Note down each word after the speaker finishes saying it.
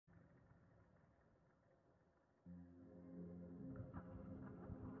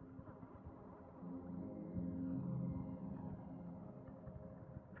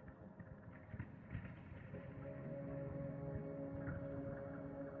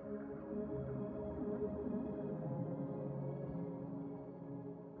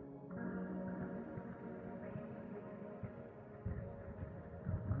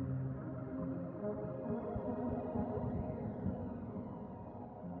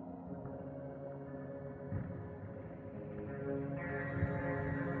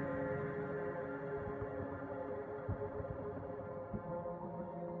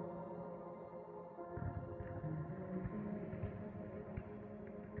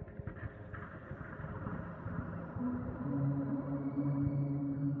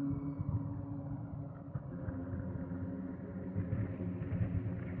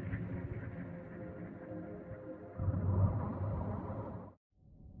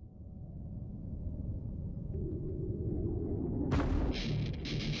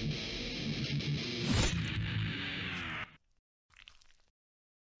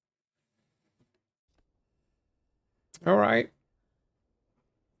All right.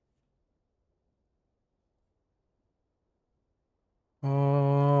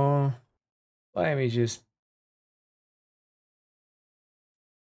 Uh, Let me just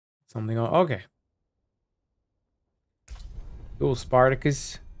something on. Okay. Cool,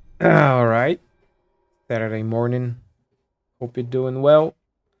 Spartacus. All right. Saturday morning. Hope you're doing well.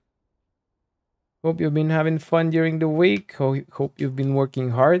 Hope you've been having fun during the week. Hope you've been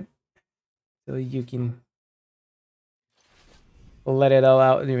working hard so you can let it all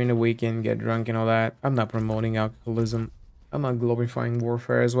out during the weekend, get drunk and all that. I'm not promoting alcoholism. I'm not glorifying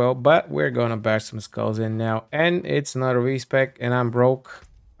warfare as well, but we're gonna bash some skulls in now. And it's not a respec, and I'm broke.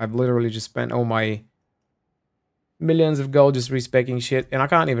 I've literally just spent all my millions of gold just respecking shit, and I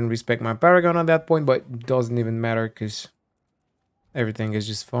can't even respect my paragon at that point, but it doesn't even matter because everything is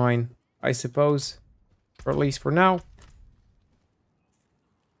just fine, I suppose, or at least for now.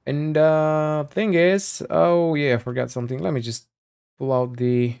 And thing is, oh yeah, I forgot something. Let me just pull out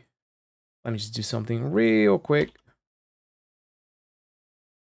the. Let me just do something real quick.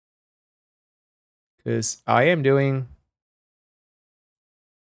 Because I am doing.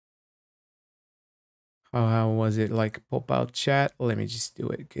 How was it like pop out chat? Let me just do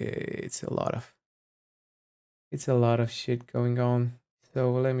it. It's a lot of. It's a lot of shit going on.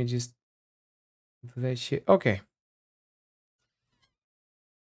 So let me just do that shit. Okay.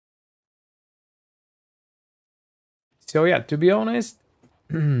 So yeah, to be honest,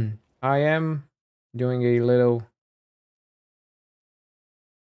 I am doing a little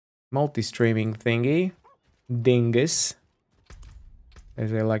multi-streaming thingy, dingus,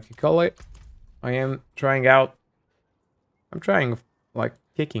 as I like to call it. I am trying out. I'm trying like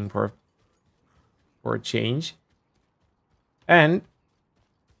kicking for a change, and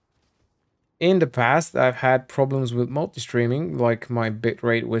in the past I've had problems with multi-streaming, like my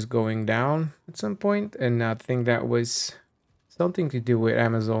bitrate was going down at some point, and I think that was something to do with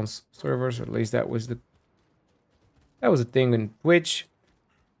Amazon's servers, or at least that was a thing in Twitch.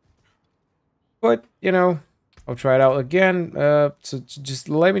 But you know, I'll try it out again. So just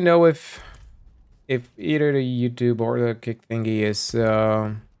let me know if either the YouTube or the kick thingy is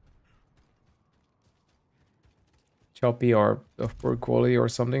choppy or of poor quality or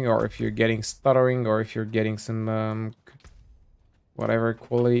something, or if you're getting stuttering, or if you're getting some whatever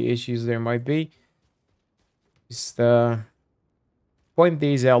quality issues there might be. Just point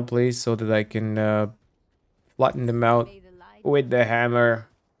these out, please, so that I can flatten them out with the hammer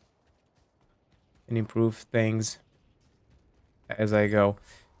and improve things as I go.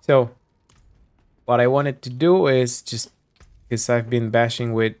 So what I wanted to do is just because I've been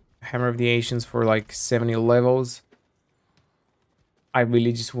bashing with Hammer of the Ancients for like 70 levels. I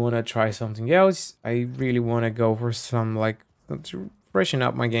really just want to try something else. I really want to go for some like to freshen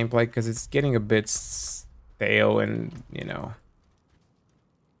up my gameplay because it's getting a bit stale, and you know,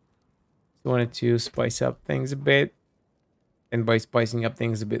 wanted to spice up things a bit. And by spicing up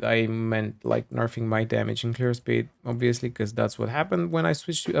things a bit, I meant like nerfing my damage and clear speed, obviously, because that's what happened when I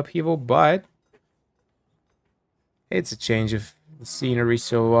switched to Upheaval. But it's a change of scenery,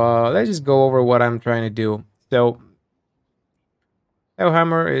 so let's just go over what I'm trying to do. So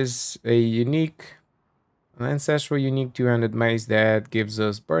Hellhammer is a unique, an ancestral unique 200 mace that gives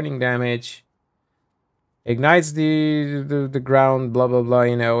us burning damage, ignites the ground, blah blah blah,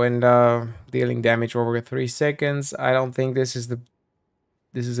 you know, and dealing damage over 3 seconds. I don't think this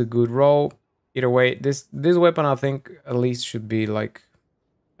is a good roll. Either way, this weapon I think at least should be like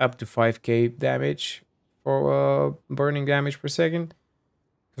up to 5k damage for burning damage per second.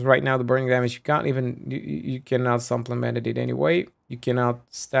 Because right now the burning damage you can't even you cannot supplement it anyway. You cannot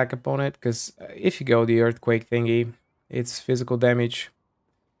stack upon it because if you go the earthquake thingy, it's physical damage.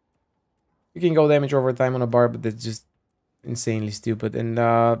 You can go damage over time on a bar, but that's just insanely stupid. And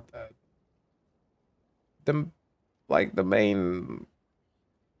the like the main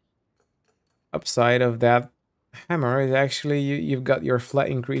upside of that hammer is actually you've got your flat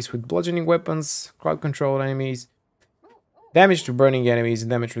increase with bludgeoning weapons, crowd control enemies, damage to burning enemies,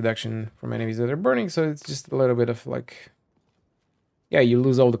 and damage reduction from enemies that are burning. So it's just a little bit of like, yeah, you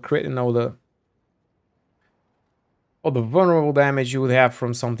lose all the crit and all the vulnerable damage you would have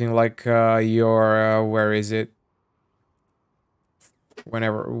from something like your where is it?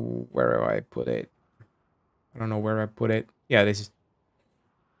 Where I put it, I don't know where I put it. Yeah, this is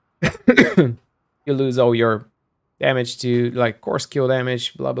you lose all your damage to like core skill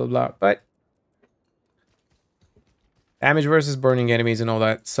damage, blah blah blah. But damage versus burning enemies and all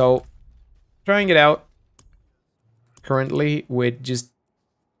that. So trying it out currently with just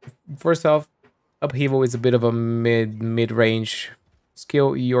first off, Upheaval is a bit of a mid range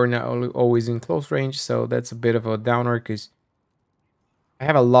skill, you're not always in close range, so that's a bit of a downer because I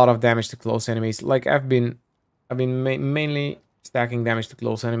have a lot of damage to close enemies. Like I've been mainly stacking damage to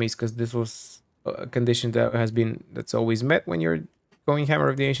close enemies because this was a condition that's always met when you're going Hammer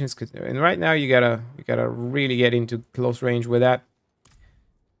of the Ancients. And right now you gotta really get into close range with that.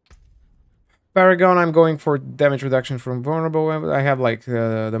 Paragon, I'm going for damage reduction from vulnerable. I have like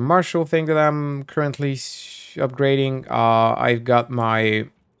the martial thing that I'm currently upgrading. I've got my.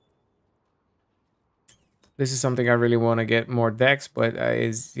 This is something I really want to get more dex, but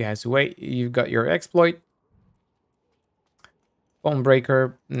it has to wait. You've got your exploit, bone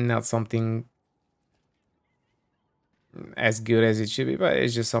breaker, not something as good as it should be, but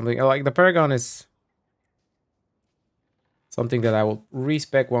it's just something like the Paragon is something that I will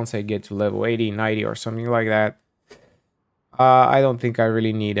respec once I get to level 80, 90 or something like that. I don't think I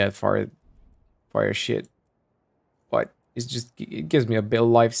really need that fire shit, but it's just it gives me a bit of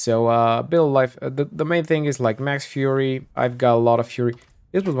life. So bit of life. The main thing is like max fury. I've got a lot of fury.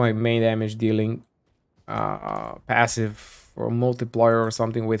 This was my main damage dealing passive or multiplier or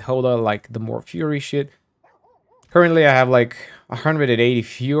something with HoTA, like the more fury shit. Currently I have like 180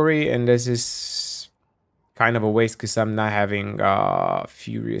 fury, and this is kind of a waste because I'm not having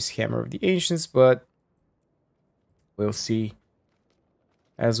Furious Hammer of the Ancients, but we'll see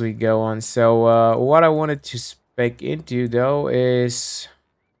as we go on. So what I wanted to spec into though is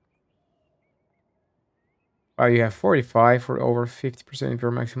you have 45 for over 50% of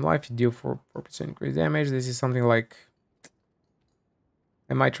your maximum life. You deal 4% increased damage. This is something like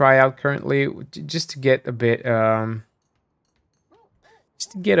I might try out currently just to get a bit of,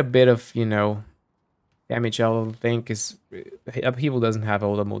 you know, damage out of the thing, because Upheaval doesn't have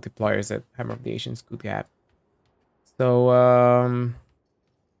all the multipliers that Hammer of the Ancients could have. So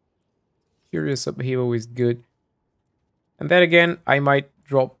Curious Upheaval is good. And then again, I might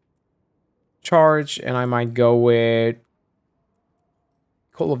drop Charge and I might go with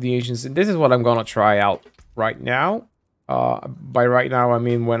Call of the Ancients. And this is what I'm gonna try out right now. By right now I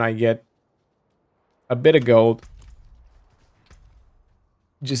mean when I get a bit of gold,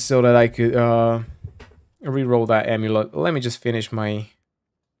 just so that I could reroll that amulet. Let me just finish my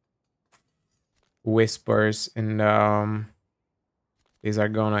whispers, and these are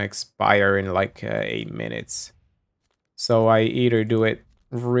gonna expire in like 8 minutes. So I either do it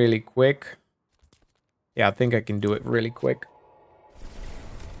really quick. Yeah, I think I can do it really quick.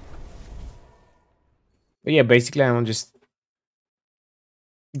 But yeah, basically I'm just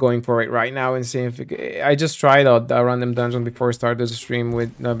going for it right now and seeing if I just tried out a random dungeon before I started the stream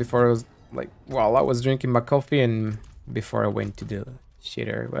with before I was like, while I was drinking my coffee and before I went to the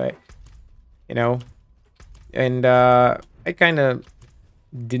shitter, but you know, and I kind of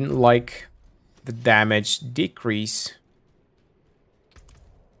didn't like the damage decrease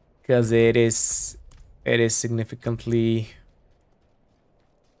because it is significantly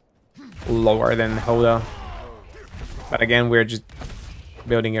lower than HoTA. But again, we're just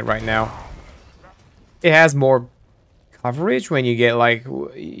building it right now. It has more coverage when you get like,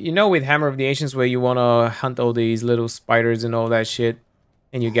 you know, with Hammer of the Ancients where you want to hunt all these little spiders and all that shit,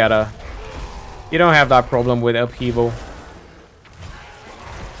 and you don't have that problem with Upheaval.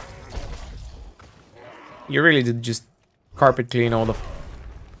 You really did just carpet clean all the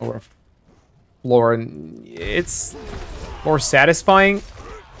floor, and it's more satisfying.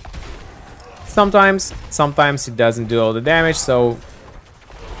 Sometimes it doesn't do all the damage, so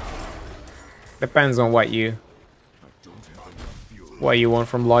depends on what you want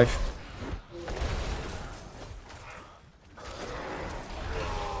from life.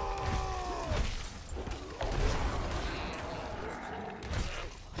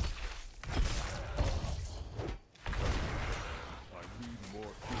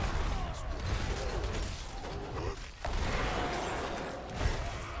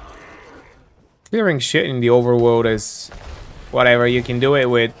 Clearing shit in the overworld is whatever. You can do it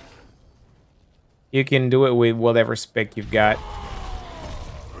with whatever spec you've got.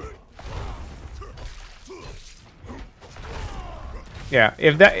 Yeah,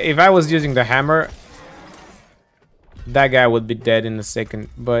 if I was using the hammer, that guy would be dead in a second,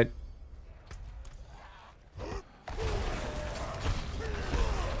 but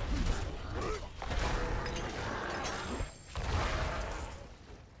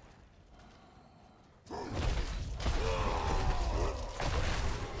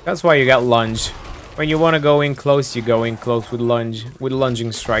that's why you got lunge. When you want to go in close, you go in close with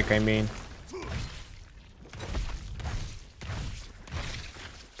lunging strike, I mean.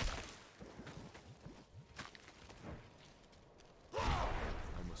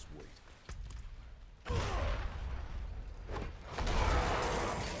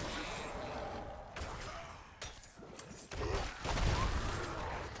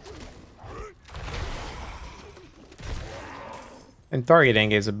 And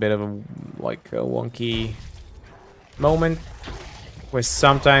targeting is a bit of a like a wonky moment where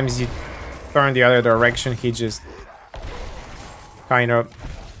sometimes you turn the other direction, he just kind of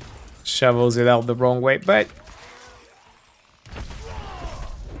shovels it out the wrong way, but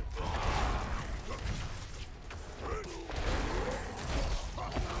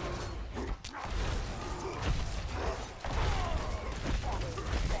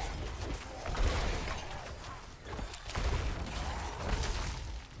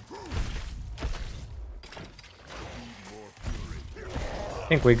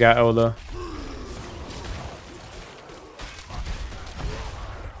I think we got HoTA.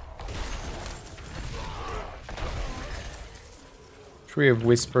 Tree of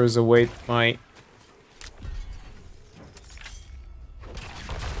Whispers await my...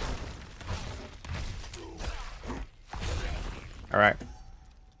 Alright.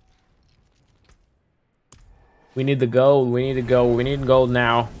 We need the gold, we need the gold, we need gold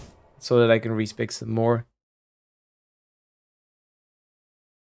now. So that I can respec some more.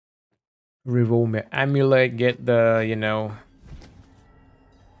 Reroll my amulet, get the, you know...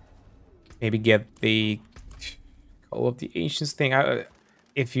 Maybe get the Call of the Ancients thing.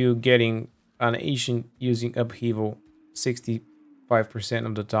 If you're getting an Ancient using Upheaval 65%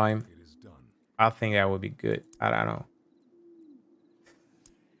 of the time, I think that would be good. I don't know.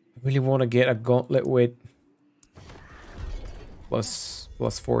 I really want to get a gauntlet with plus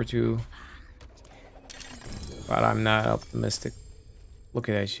 4 too. But I'm not optimistic. Look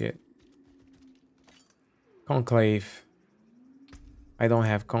at that shit. Conclave. I don't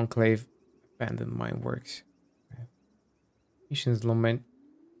have Conclave. Abandoned Mine works. Nation's Lament.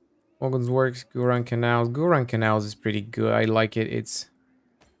 Morgan's works. Guran Canals. Guran Canals is pretty good. I like it. It's...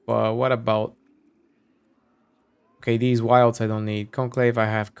 But what about... Okay, these wilds I don't need. Conclave, I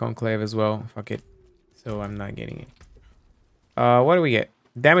have Conclave as well. Fuck it. So I'm not getting it. What do we get?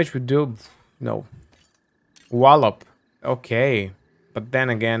 Damage would do... No. Wallop. Okay. But then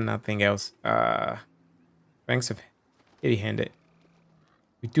again, nothing else. Ranks of heavy-handed.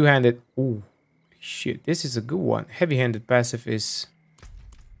 With two-handed... Ooh. Shit, this is a good one. Heavy-handed passive is...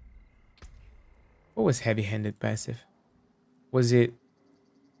 What was heavy-handed passive? Was it...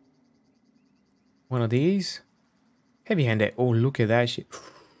 one of these? Heavy-handed. Oh, look at that shit.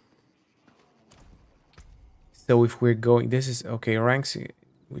 So if we're going... This is... Okay, ranks...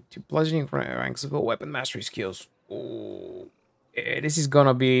 With two bludgeoning ranks of weapon mastery skills. Oh, this is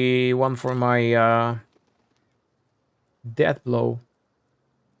gonna be one for my death blow.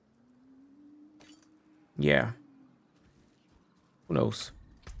 Yeah. Who knows?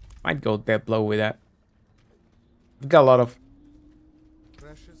 Might go death blow with that. We've got a lot of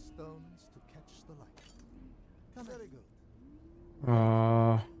precious stones to catch the light. Come, very good.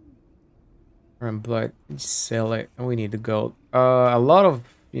 and blood. Just sell it. And we need the gold. A lot of,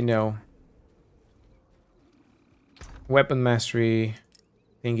 you know, weapon mastery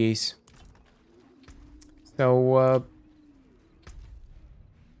thingies. So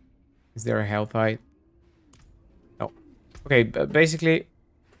is there a health height? No. Okay, but basically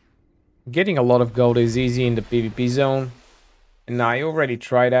getting a lot of gold is easy in the PvP zone. And I already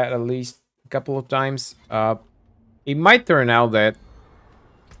tried that at least a couple of times. It might turn out that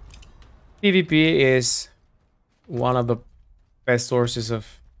PvP is one of the best sources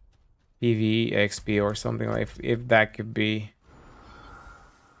of PvE XP or something, like if that could be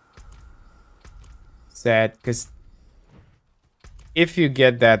said, because if you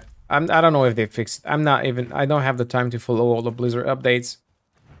get that, I don't know if they fixed it. I don't have the time to follow all the Blizzard updates,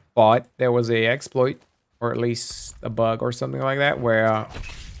 but there was a exploit or at least a bug or something like that where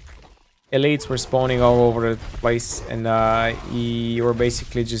elites were spawning all over the place, and you were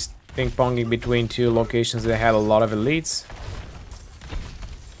basically just ping-ponging between two locations that had a lot of elites.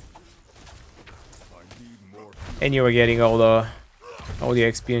 And you were getting all the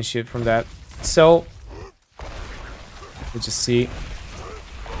XP and shit from that. So let's just see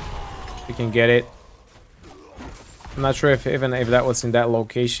if we can get it. I'm not sure if even if that was in that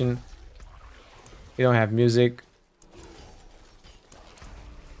location. We don't have music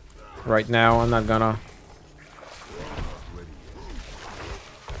right now. I'm not gonna.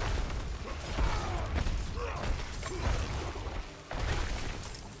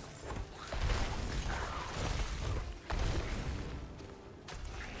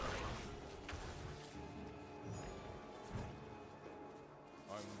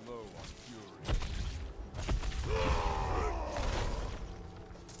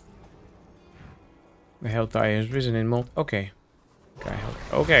 The health die has risen in mult. Okay.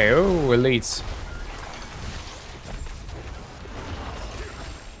 Okay. Oh, elites.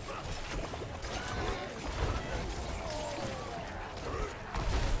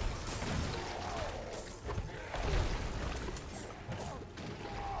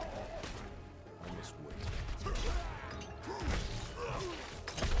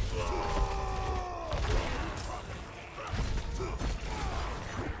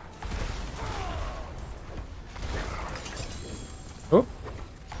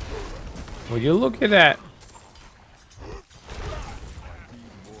 Would you look at that?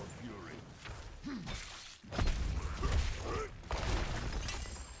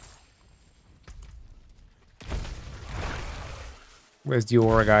 Where's the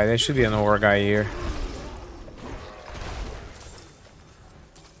ore guy? There should be an ore guy here.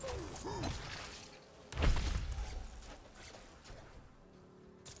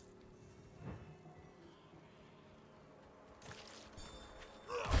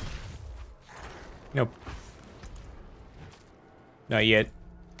 Nope. Not yet.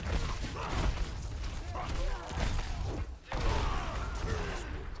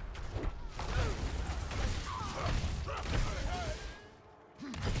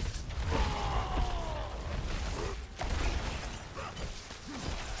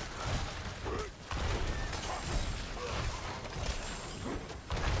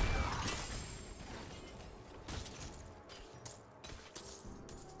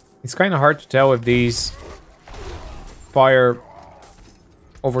 It's kind of hard to tell if these fire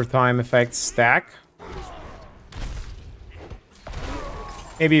over time effects stack.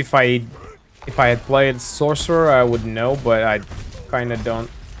 Maybe if I had played Sorcerer, I would know, but I kind of don't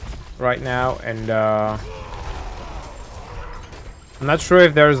right now, and I'm not sure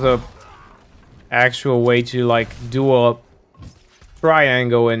if there's a actual way to like do a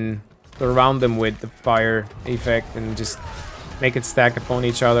triangle and surround them with the fire effect and just make it stack upon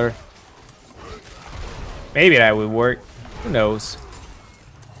each other. Maybe that would work. Who knows?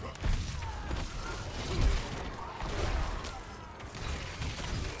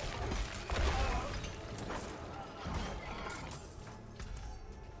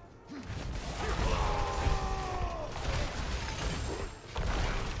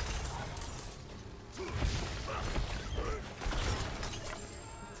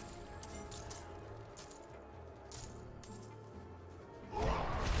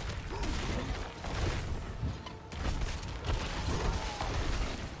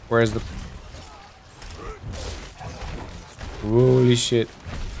 Where's the... Holy shit.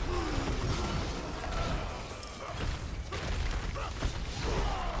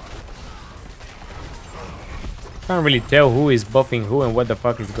 Can't really tell who is buffing who and what the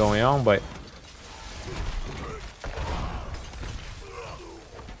fuck is going on, but...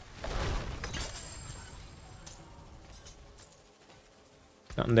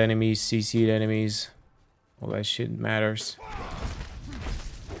 Stunned enemies, CC'd enemies. All that shit matters.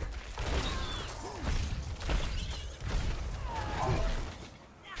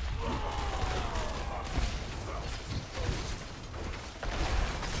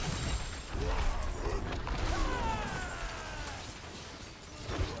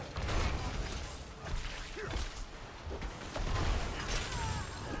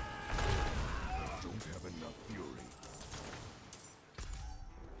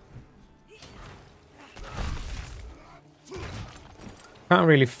 Can't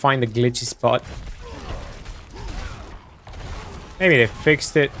really find the glitchy spot. Maybe they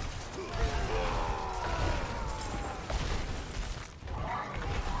fixed it.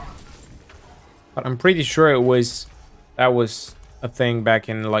 But I'm pretty sure that was a thing back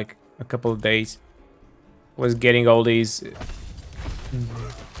in like a couple of days. Was getting all these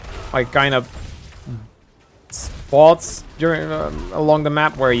like kind of spots during along the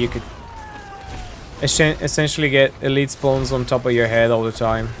map where you could essentially get elite spawns on top of your head all the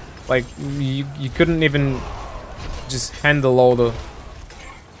time. Like you couldn't even just handle all the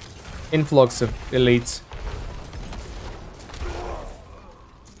influx of elites.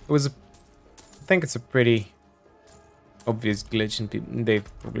 It was I think it's a pretty obvious glitch and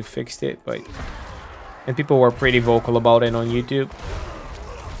they've probably fixed it, but and people were pretty vocal about it on YouTube.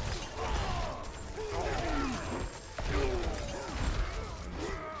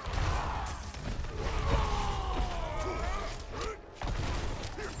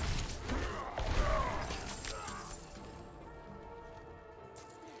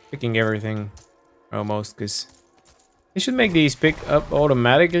 Picking everything almost, because they should make these pick up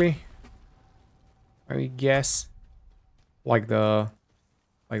automatically, I guess, like the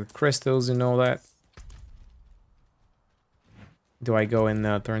crystals and all that. Do I go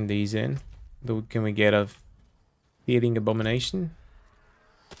and turn these in? Can we get a feeding abomination?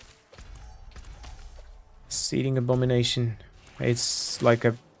 Seeding abomination. It's like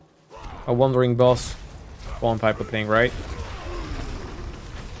a wandering boss spawn type of thing, right?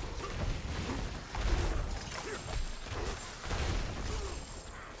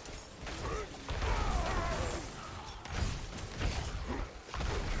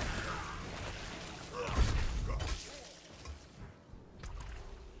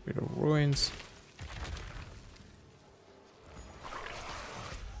 Bit of ruins.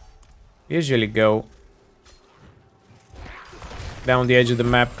 Usually go down the edge of the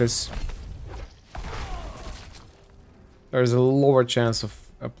map because there's a lower chance of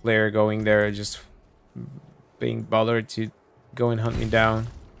a player going there just being bothered to go and hunt me down.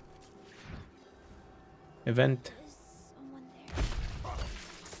 Event.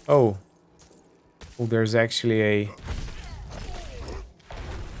 Oh. Oh, there's actually a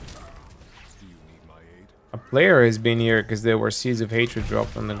player has been here because there were seeds of hatred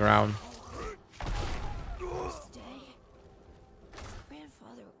dropped on the ground.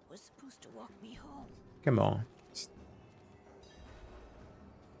 Grandfather was supposed to walk me home. Come on.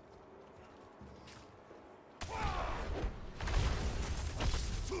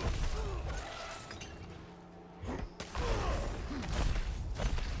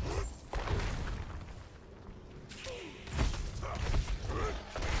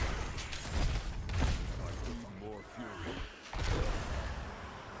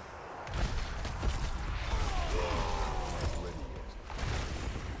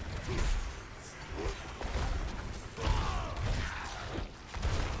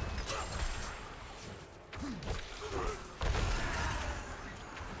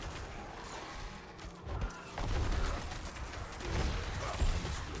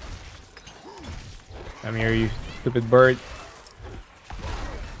 Come here, you stupid bird.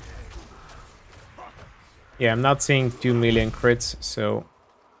 Yeah, I'm not seeing 2 million crits, so...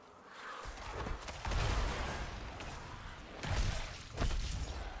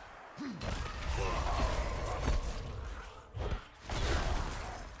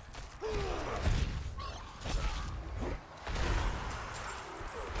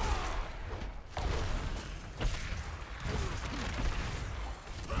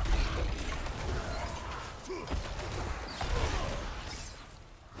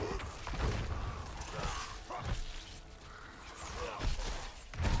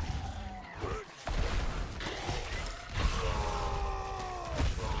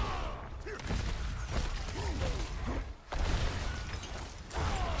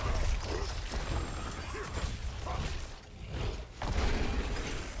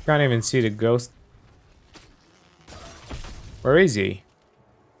 Can't even see the ghost. Where is he?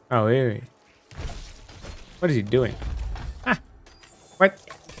 Oh, here he. What is he doing? Ah! What?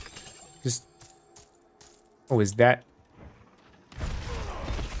 Just... What was that?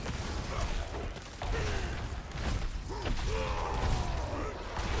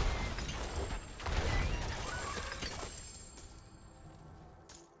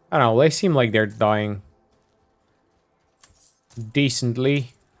 I don't know, they seem like they're dying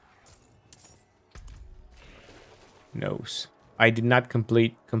decently. Knows. I did not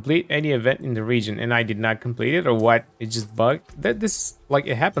complete any event in the region, and I did not complete it, or what? It just bugged. This like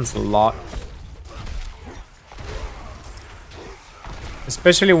it happens a lot,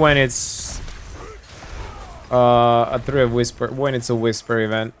 especially when it's a whisper. When it's a whisper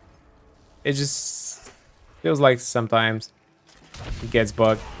event, it just feels like sometimes it gets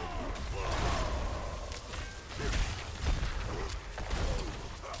bugged.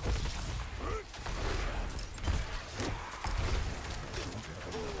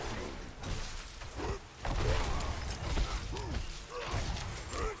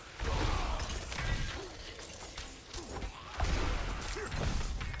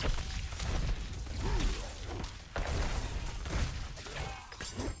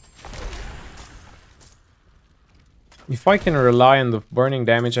 If I can rely on the burning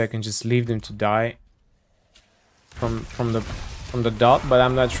damage, I can just leave them to die from the dot. But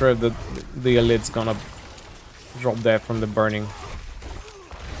I'm not sure that the elite's gonna drop that from the burning.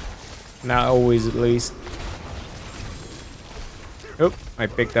 Not always, at least. Oh, I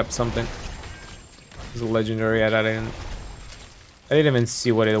picked up something. It's a legendary. I didn't even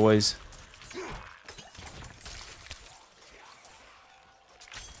see what it was.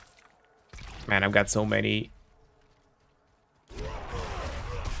 Man, I've got so many.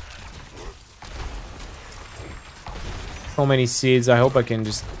 So many seeds. I hope I can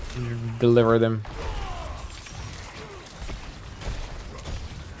just deliver them.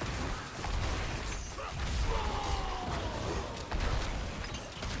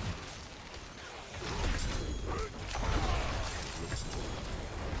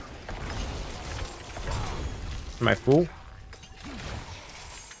 Am I full?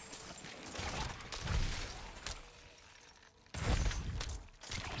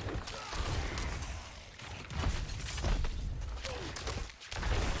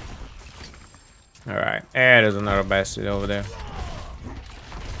 Alright, there's another bastard over there.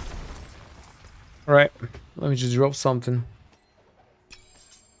 Alright, let me just drop something.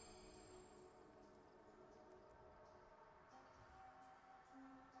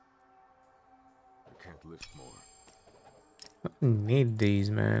 Need these,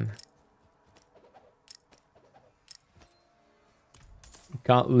 man.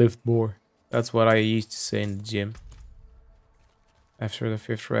 Can't lift more. That's what I used to say in the gym. After the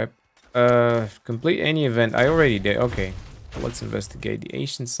 5th rep. Complete any event. I already did. Okay. Let's investigate the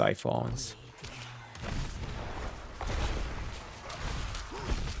ancient siphons.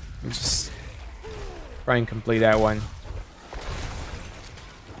 Just try and complete that one.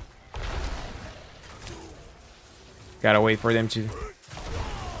 Gotta wait for them to...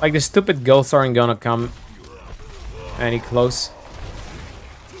 Like, the stupid ghosts aren't gonna come any close.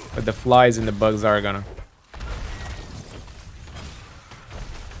 But the flies and the bugs are gonna.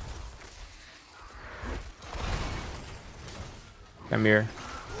 Come here.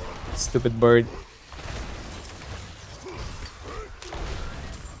 Stupid bird.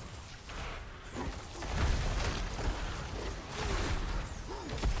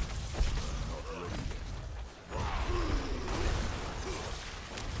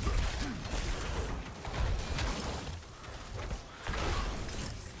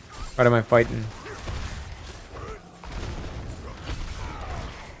 What am I fighting?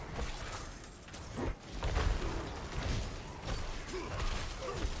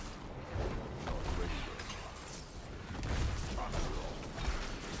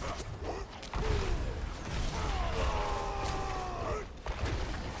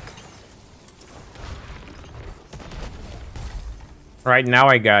 Right, now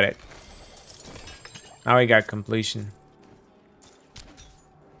I got it. Now I got completion.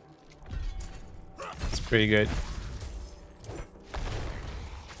 It's pretty good.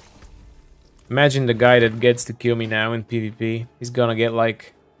 Imagine the guy that gets to kill me now in PvP. He's gonna get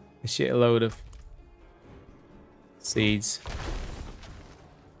like a shitload of seeds.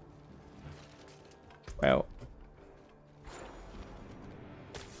 Well.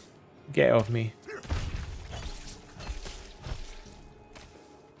 Get off me.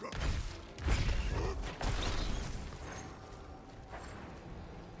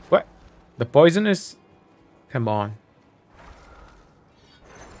 What? The poisonous? Come on.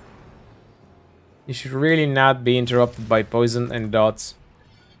 You should really not be interrupted by poison and dots.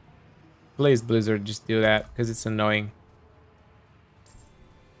 Please, Blizzard, just do that, because it's annoying.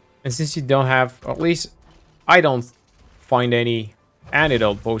 And since you don't have, at least I don't find any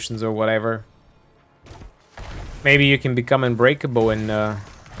antidote potions or whatever. Maybe you can become unbreakable and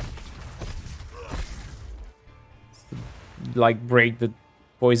like break the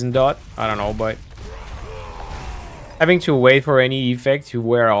poison dot. I don't know, but having to wait for any effect to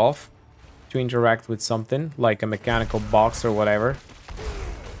wear off to interact with something like a mechanical box or whatever,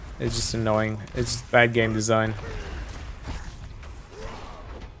 it's just annoying. It's just bad game design.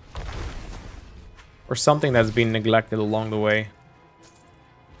 Or something that's been neglected along the way.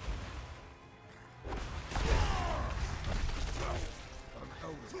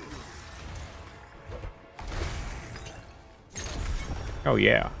 Oh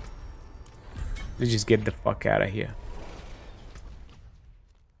yeah. Let's just get the fuck out of here.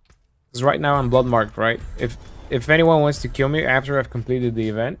 Because right now I'm blood marked, right? If anyone wants to kill me after I've completed the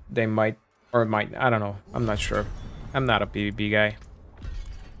event, they might, or might, I don't know. I'm not sure. I'm not a PvP guy.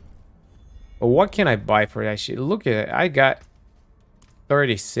 But what can I buy for that shit? Look at it. I got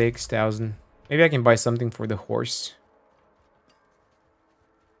 36,000. Maybe I can buy something for the horse.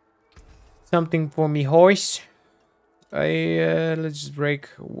 Something for me horse. Let's just break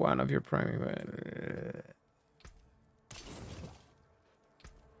one of your primary.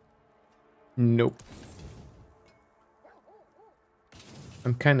 Nope.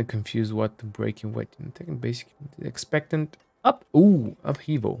 I'm kind of confused what the breaking what taking basic expectant up. Ooh,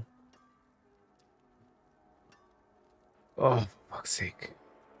 upheaval. Oh, for fuck's sake.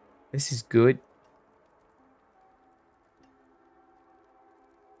 This is good.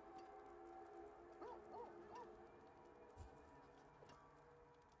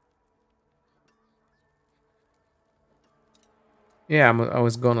 Yeah, I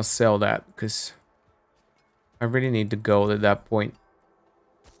was gonna sell that because I really need the gold at that point.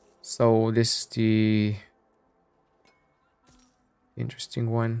 So this is the interesting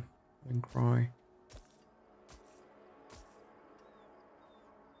one. And cry.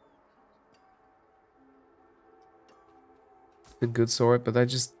 The good sword, but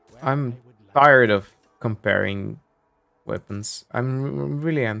I'm tired of comparing weapons.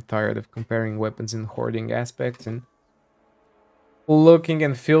 I'm tired of comparing weapons in hoarding aspects and looking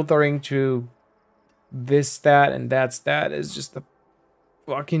and filtering to this stat and that stat is just a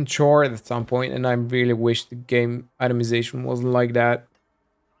fucking chore at some point, and I really wish the game itemization wasn't like that.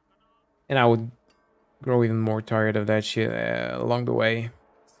 And I would grow even more tired of that shit along the way.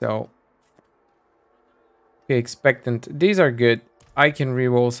 So Okay, expectant. These are good. I can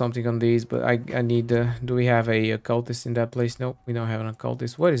reroll something on these, but I need do we have a occultist in that place? Nope, we don't have an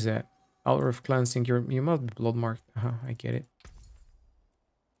occultist. What is that? Hour of cleansing. You must be blood marked. I get it.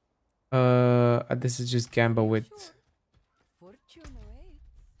 This is just Gamba with,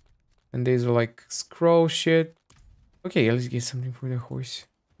 and these are like scroll shit. Okay, let's get something for the horse.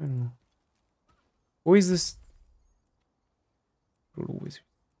 I don't know. Who is this? Brutal wizard.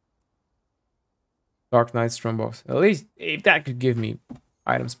 Dark Knight Strombox. At least if that could give me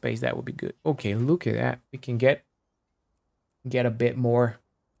item space, that would be good. Okay, look at that. We can get a bit more.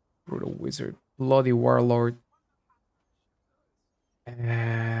 Brutal wizard. Bloody warlord.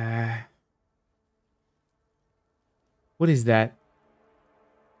 What is that?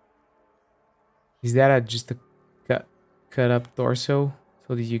 Is that just a cut up torso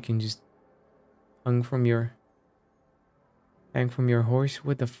so that you can just hang from your horse?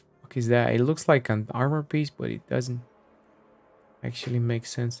 What the fuck is that? It looks like an armor piece, but it doesn't actually make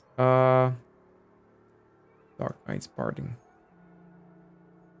sense. Dark Knight's parting.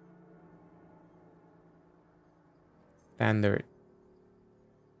 Standard.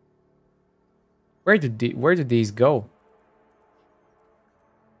 Where did these go?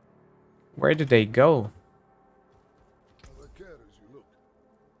 Where did they go?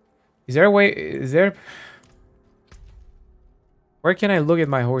 Is there a way? Is there? Where can I look at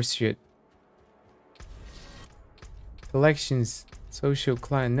my horse shit? Collections, social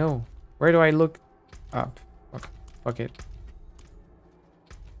clan. No. Where do I look? Up. Fuck it.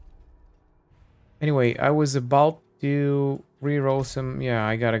 Anyway, I was about to reroll some. Yeah,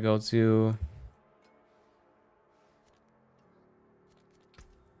 I gotta go to.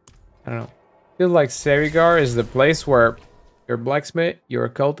 I don't know. Feels like Serigar is the place where your blacksmith, your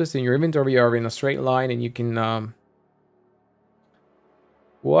occultist, and your inventory are in a straight line, and you can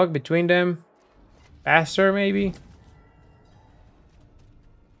walk between them faster, maybe.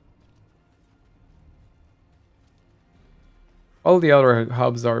 All the other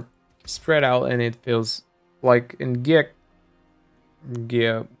hubs are spread out, and it feels like in Gia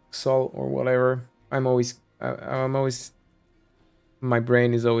Sol or whatever. I'm always, my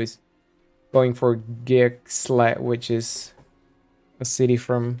brain is always going for Gixlet, which is a city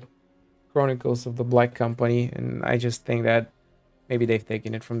from Chronicles of the Black Company, and I just think that maybe they've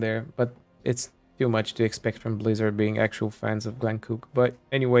taken it from there, but it's too much to expect from Blizzard being actual fans of Glen Cook. But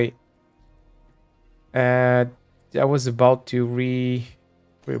anyway, I was about to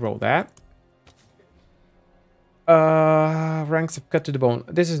re-roll that. Ranks of cut to the bone.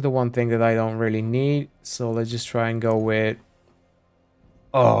 This is the one thing that I don't really need, so let's just try and go with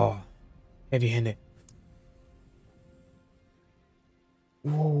heavy-handed.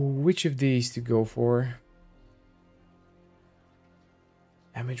 Whoa, which of these to go for?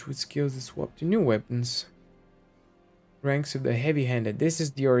 Damage with skills that swap to new weapons. Ranks of the heavy-handed. This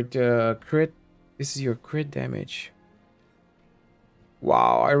is your crit. This is your crit damage.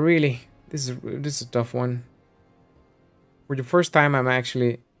 Wow, this is a tough one. For the first time, I'm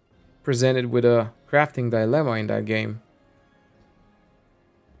actually presented with a crafting dilemma in that game.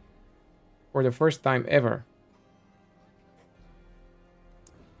 For the first time ever.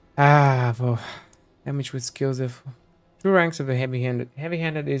 Well, damage with skills of two ranks of the heavy-handed.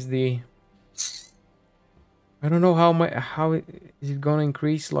 Heavy-handed is the. I don't know how is it gonna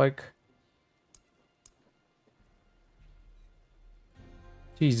increase, like.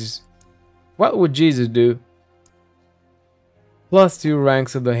 Jesus, what would Jesus do? Plus 2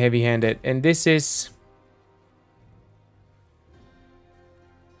 ranks of the heavy-handed, and this is.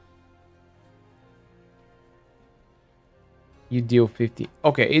 You deal 50.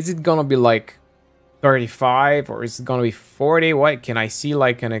 Okay, is it gonna be like 35 or is it gonna be 40? What can I see,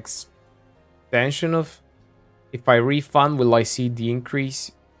 like an extension of? If I refund, will I see the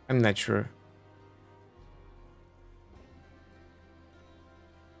increase? I'm not sure.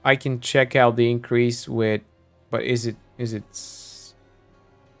 I can check out the increase with, but is it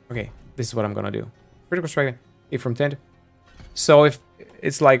okay? This is what I'm gonna do. Critical strike, if from 10. So if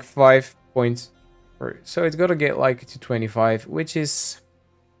it's like 5 points. So it's gonna get like to 25, which is,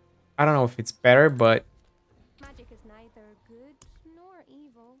 I don't know if it's better, but Magic is neither good nor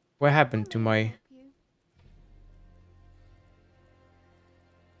evil. What happened to my?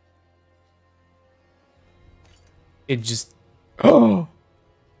 It just. Oh,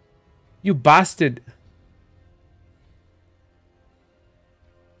 you bastard!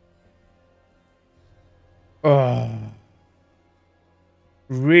 Oh,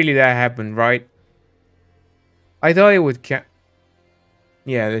 really? That happened, right? I thought it would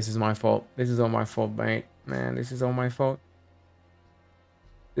Yeah, this is my fault. This is all my fault, mate. Man, this is all my fault.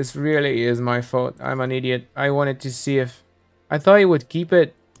 This really is my fault. I'm an idiot. I wanted to see if... I thought it would keep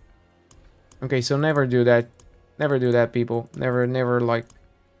it. Okay, so never do that. Never do that, people. Never, like...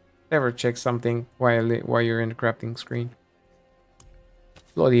 Never check something while you're in the crafting screen.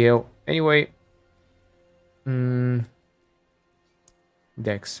 Bloody hell. Anyway.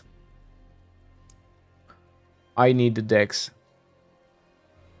 Dex. I need the dex.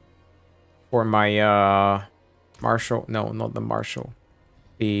 For my, Marshall. No, not the Marshall.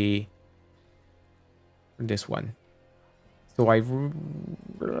 The... This one. So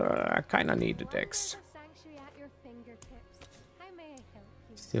I kind of need the dex.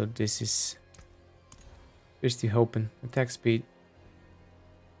 Still, this is... We're still hoping. Attack speed.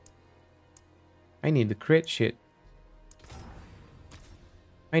 I need the crit shit.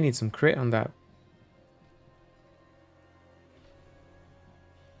 I need some crit on that.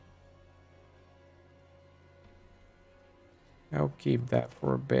 I'll keep that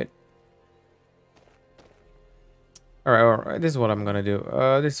for a bit. Alright, this is what I'm gonna do.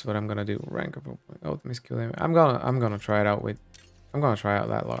 Rank of ultimate skill. I'm gonna try it out with... I'm gonna try out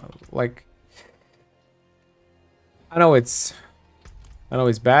that lot. Like... I know it's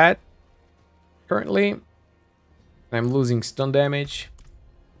bad. Currently. I'm losing stun damage.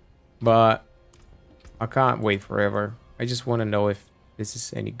 But... I can't wait forever. I just want to know if this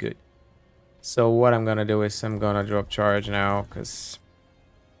is any good. So what I'm gonna do is I'm gonna drop charge now, because...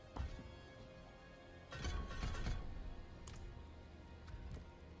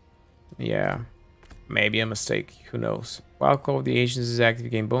 Yeah, maybe a mistake. Who knows? Wild Call of the Ancients is active.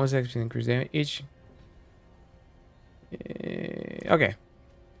 Gain bonus action, increase damage each. Okay.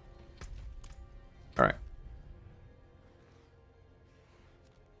 All right.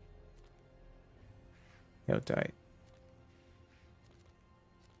 HoTA.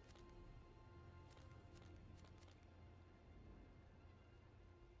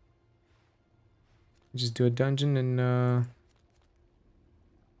 Just do a dungeon and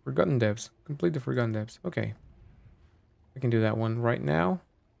Forgotten Depths. Complete the Forgotten Depths. Okay. I can do that one right now.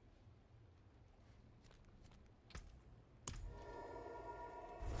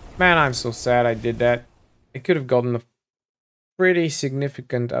 Man, I'm so sad I did that. I could have gotten a pretty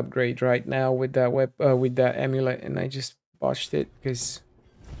significant upgrade right now with that with that amulet, and I just botched it because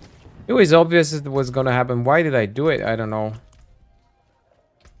it was obvious it was gonna happen. Why did I do it? I don't know.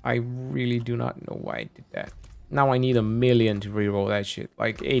 I really do not know why I did that. Now I need 1,000,000 to reroll that shit.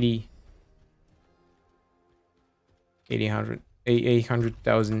 Like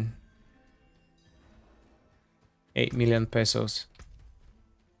 800,000. 8 million pesos.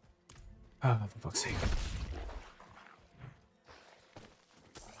 Ah, for fuck's sake.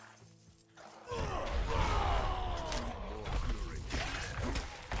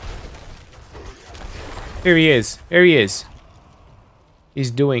 Here he is. Here he is.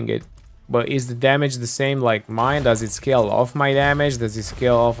 He's doing it. But is the damage the same like mine? Does it scale off my damage? Does it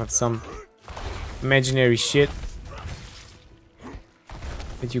scale off of some imaginary shit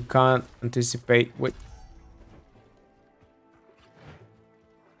that you can't anticipate with?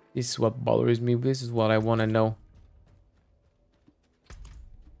 This is what bothers me. This is what I want to know.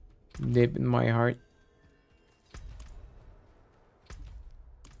 Deep in my heart.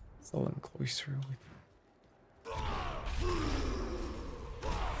 So let me close through with.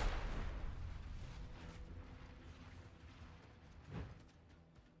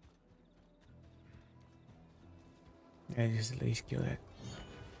 Yeah, just at least kill that.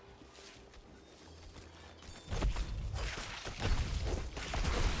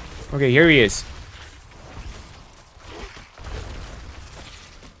 Okay, here he is.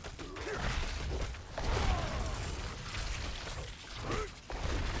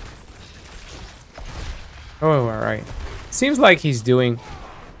 Oh, alright. Seems like he's doing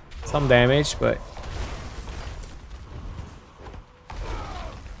some damage, but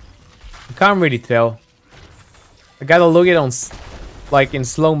I can't really tell. I gotta look it on, like, in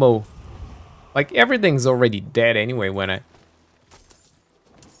slow-mo. Like, everything's already dead anyway when I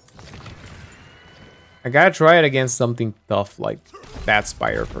gotta try it against something tough, like that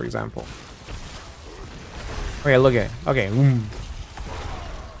spider, for example. Okay, look at it. Okay.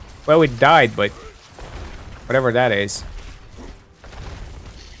 Well, it died, but whatever that is.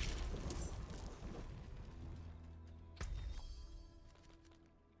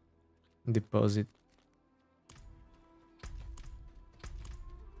 Deposit.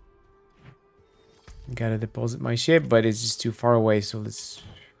 Gotta deposit my ship, but it's just too far away, so let's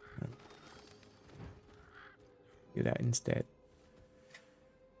do that instead.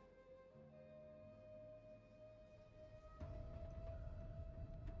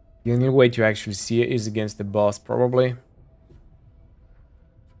 The only way to actually see it is against the boss, probably.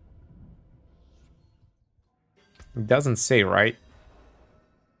 It doesn't say, right?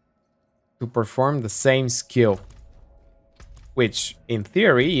 To perform the same skill. Which, in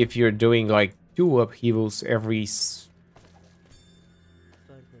theory, if you're doing like 2 upheavals every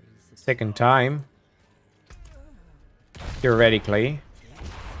second time, theoretically.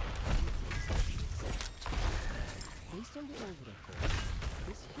 Based on the old record,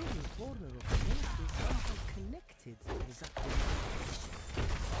 this hidden corner of the earth is somehow connected to his active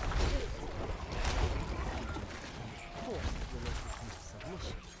force related to his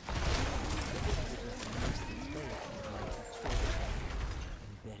submission.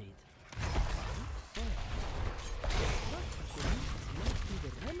 And buried. So, what might be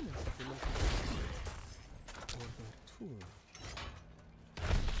the remnants of the local spirit, or their tool.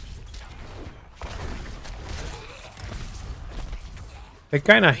 They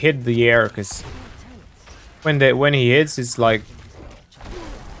kind of hit the air because when he hits, it's like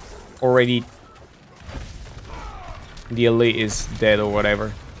already the elite is dead or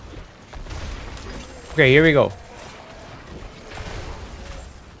whatever. Okay, here we go.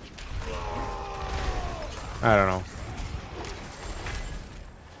 I don't know.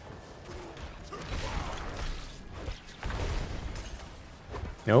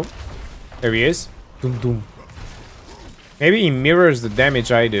 Nope. There he is. Doom doom. Maybe he mirrors the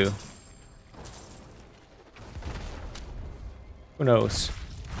damage I do. Who knows?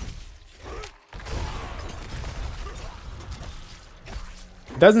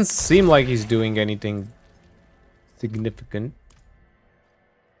 Doesn't seem like he's doing anything significant.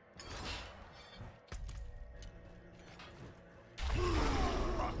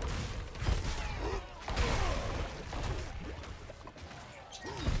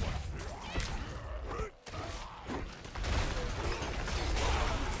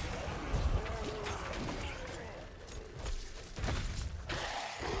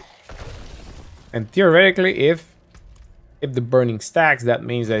 And theoretically, if the burning stacks, that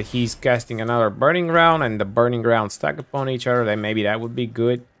means that he's casting another burning ground, and the burning ground stack upon each other, then maybe that would be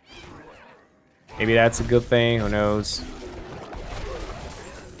good. Maybe that's a good thing, who knows.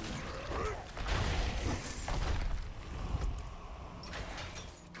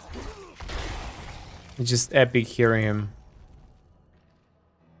 It's just epic hearing him.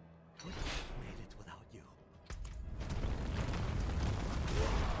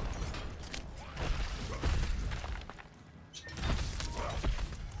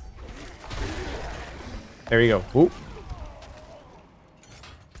 There you go. Ooh.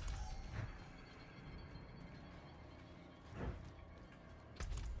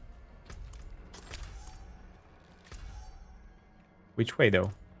 Which way,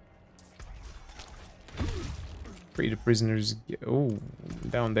 though? Free the prisoners. Oh,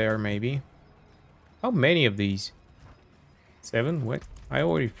 down there, maybe. How many of these? 7? What? I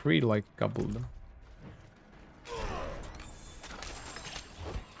already freed like a couple of them.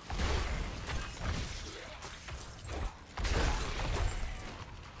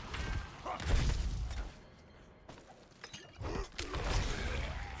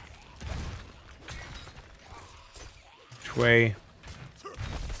 Way.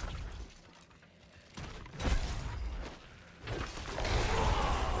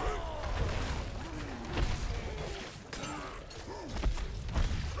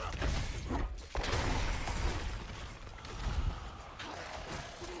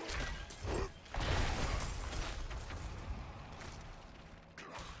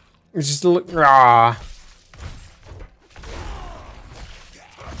 It's just look. Ah.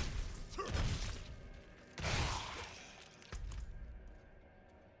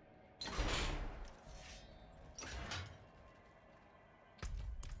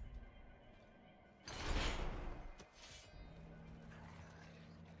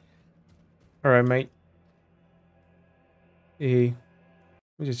 All right, mate. Hey,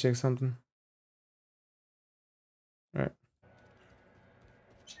 let me just check something. All right.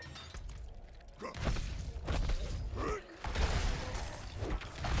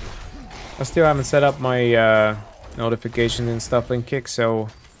 I still haven't set up my notifications and stuff in Kick, so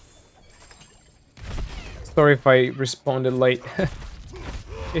sorry if I responded late.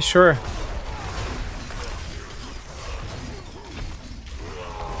 Yeah, sure.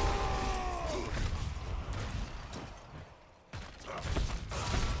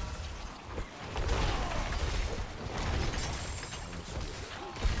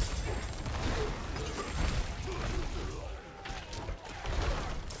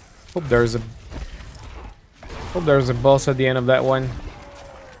 Hope there's a boss at the end of that one.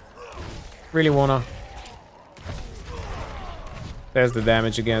 Really wanna test the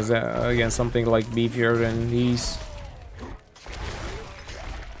damage against something like beefier than these.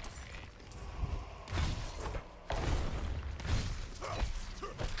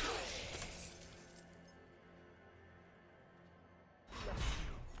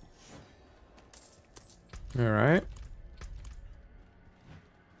 All right.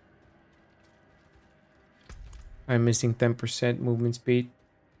 I'm missing 10% movement speed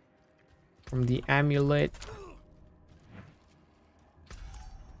from the amulet.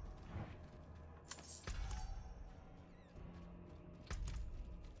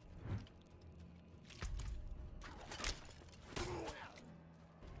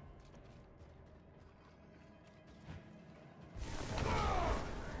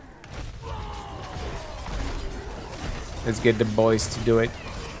 Let's get the boys to do it.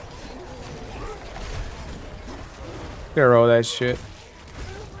 Clear all that shit.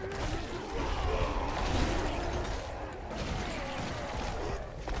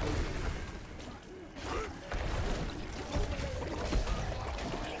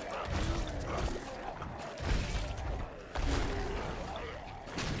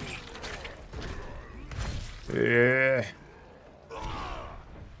 Yeah.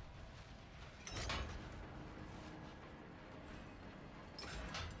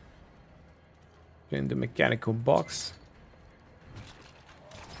 In the mechanical box.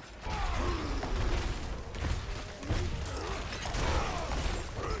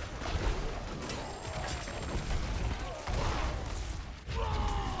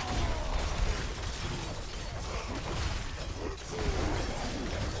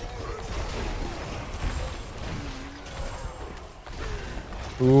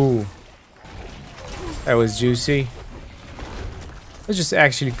 Ooh. That was juicy. Let's just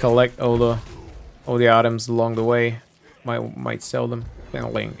actually collect all the items along the way. Might sell them.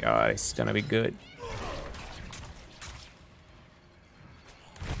 Link. It's gonna be good.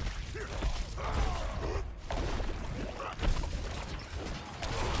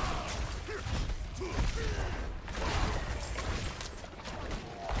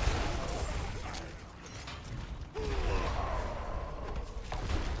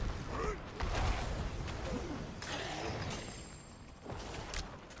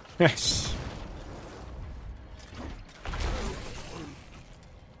 Yes.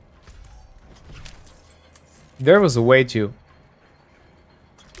 There was a way to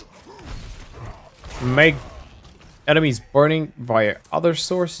make enemies burning via other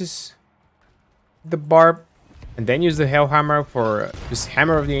sources. The barb, and then use the Hellhammer for just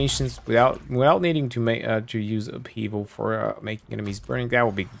Hammer of the Ancients without needing to make to use Upheaval for making enemies burning. That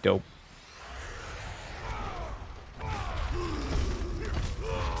would be dope.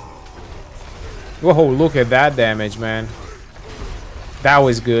 Whoa, look at that damage, man. That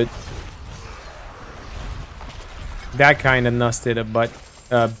was good. That kind of busted a butt.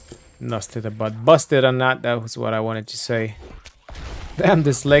 Busted a nut, that was what I wanted to say. Damn,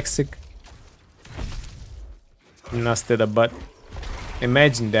 dyslexic. Nusted a butt.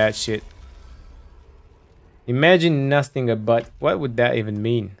 Imagine that shit. Imagine nusting a butt. What would that even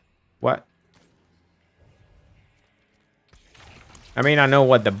mean? What? I mean, I know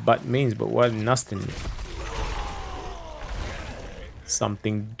what the butt means, but what nusting?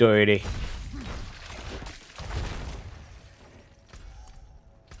 Something dirty.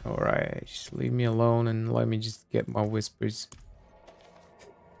 Alright, just leave me alone and let me just get my whispers.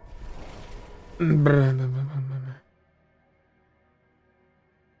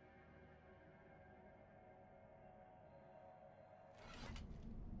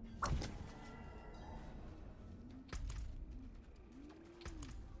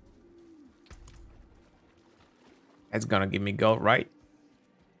 That's gonna give me gold, right?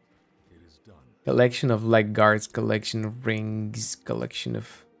 It is done. Collection of leg guards, collection of rings, collection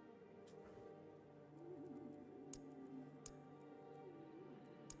of...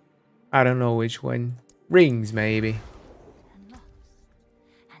 I don't know which one. Rings, maybe.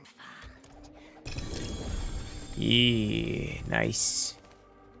 Yeah, nice.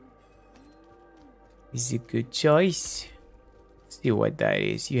 Is a good choice. Let's see what that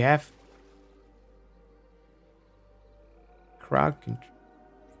is. You have... Croc...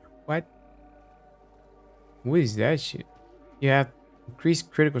 What? What is that shit? You have increased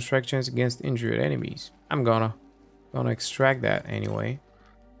critical strike chance against injured enemies. I'm gonna extract that anyway.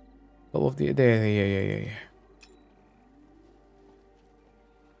 All of the... There, yeah.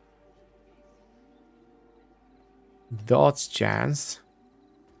 Dodge chance.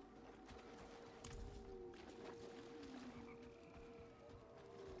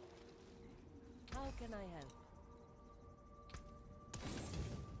 How can I help?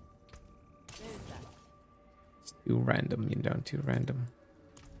 There's that. It's too random, you know, too random.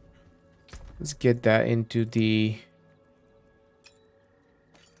 Let's get that into the...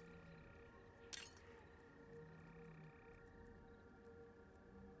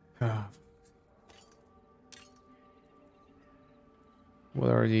 What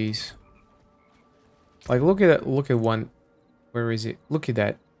are these? Like, look at that. Look at one. Where is it? Look at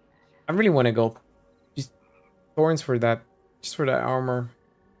that. I really want to go. Just thorns for that. Just for that armor.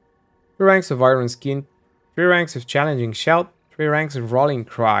 3 ranks of iron skin. 3 ranks of challenging shout. 3 ranks of rolling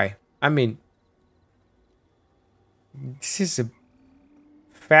cry. I mean, this is a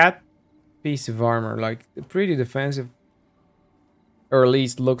fat piece of armor. Like, pretty defensive. Or at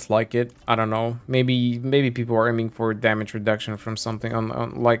least looks like it. I don't know. Maybe people are aiming for damage reduction from something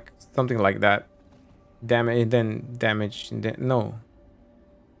on like something like that. Damage. No.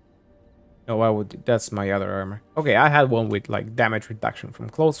 No, I would. That's my other armor. Okay, I had one with like damage reduction from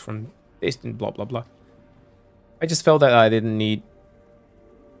close, from distant, blah blah blah. I just felt that I didn't need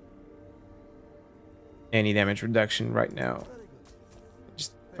any damage reduction right now.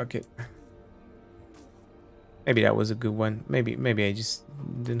 Just fuck it. Maybe that was a good one. Maybe I just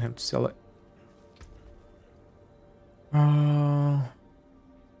didn't have to sell it.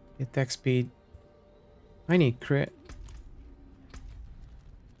 Attack speed. I need crit.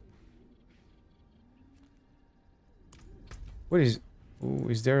 What is... Ooh,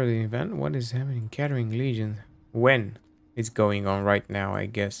 is there an event? What is happening? Gathering Legion. When? It's going on right now, I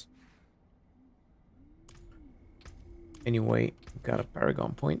guess. Anyway, got a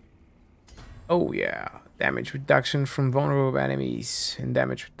Paragon point. Oh yeah. Damage reduction from vulnerable enemies. And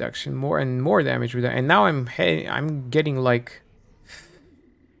damage reduction. More and more damage reduction. And now I'm getting like...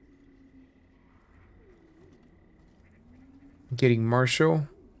 Getting Marshall.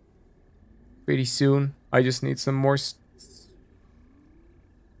 Pretty soon. I just need some more...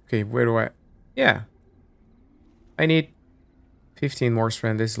 Okay, where do I... Yeah. I need 15 more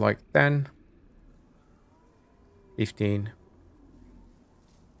strength. This is like 10. 15.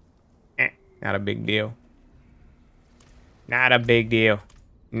 Not a big deal. Not a big deal.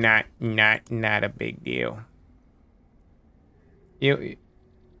 Not a big deal. You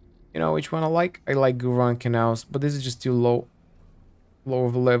know which one I like? I like Guran Canals, but this is just too low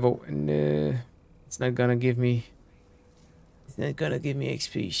of a level, and it's not gonna give me... It's not gonna give me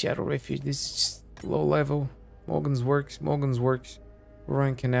XP. Shadow Refuge, this is just low level. Morgan's works.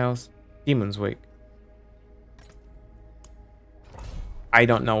 Guran Canals. Demon's Wake. I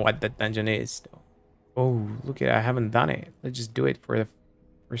don't know what that dungeon is, though. Oh, look at it. I haven't done it. Let's just do it for the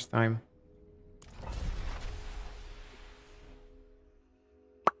first time.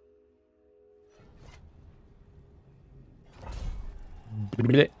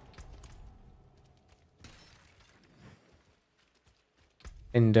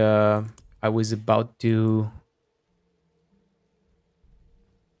 And I was about to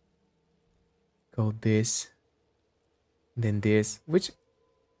go this, then this, which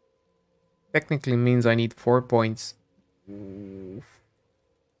technically means I need 4 points. Where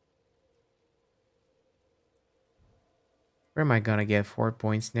am I gonna get 4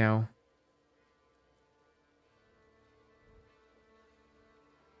 points now?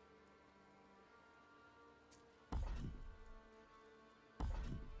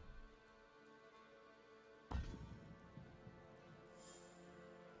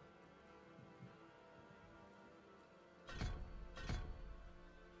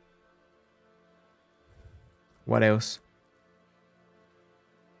 What else?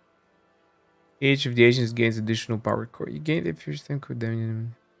 Each of the agents gains additional power core. You gain it first time could damage.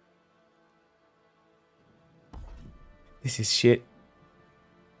 This is shit.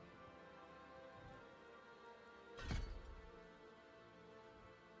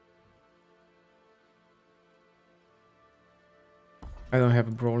 I don't have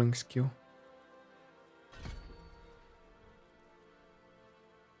a brawling skill.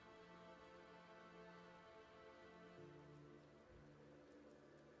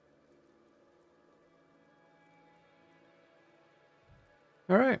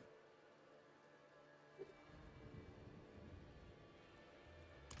 All right.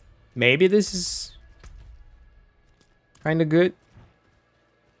 Maybe this is kind of good.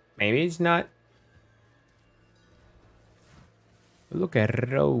 Maybe it's not. Look at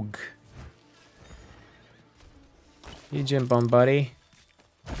Rogue. You jump on, buddy.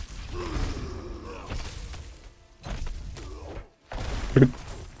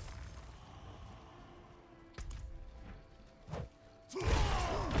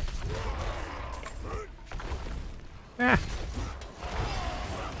 Ah.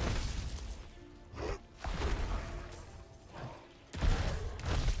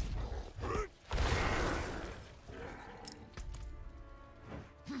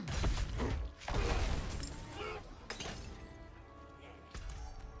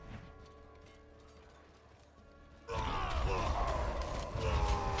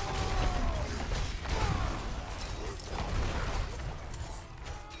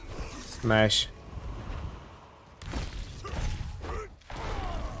 Smash.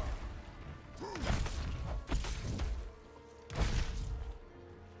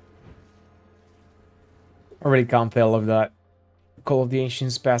 Already can't tell if that Call of the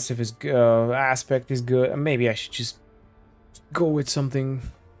Ancients passive is aspect is good. Maybe I should just go with something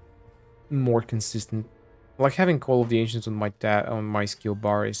more consistent. Like having Call of the Ancients on my skill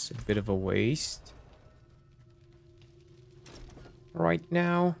bar is a bit of a waste right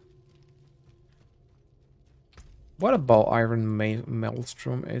now. What about Iron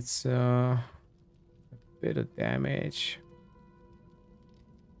Maelstrom? It's a bit of damage,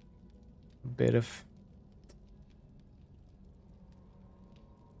 a bit of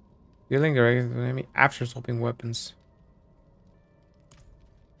dealing direct enemy after swapping weapons.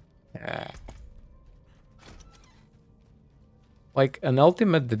 Yeah. Like an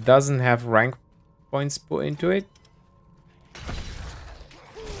ultimate that doesn't have rank points put into it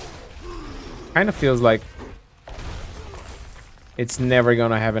kind of feels like it's never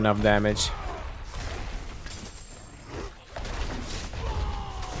gonna have enough damage.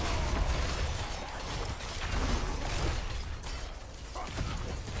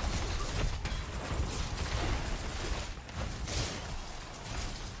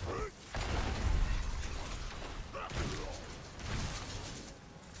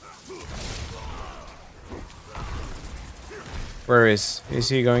 Where is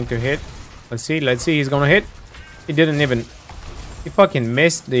he going to hit? Let's see, he's gonna hit. He didn't even, he fucking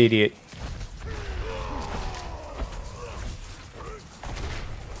missed, the idiot.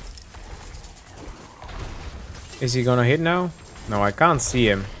 Is he gonna hit now? No, I can't see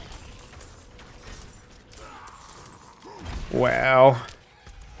him. Well,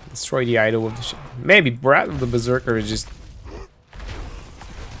 destroy the idol of the maybe Brat of the Berserker is just...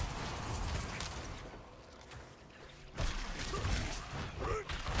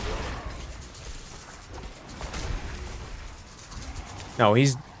 No,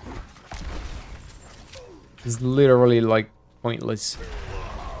 he's literally like pointless.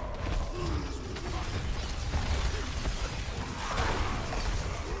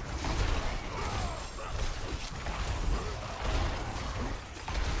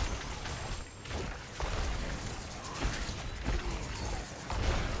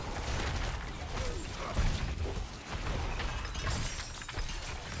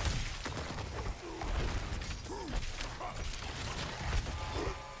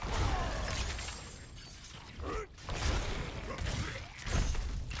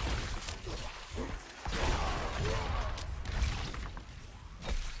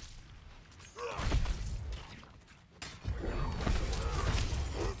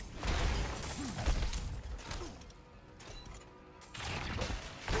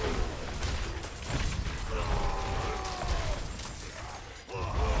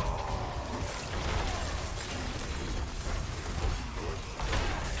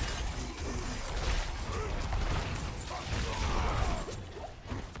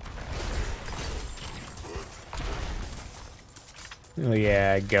 Oh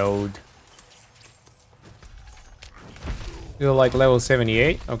yeah, gold. Feel like level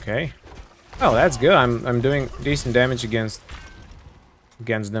 78. Okay. Oh, that's good. I'm doing decent damage against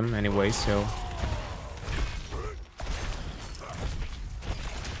them anyway, so.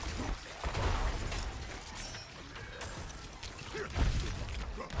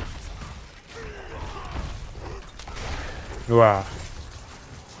 Wow.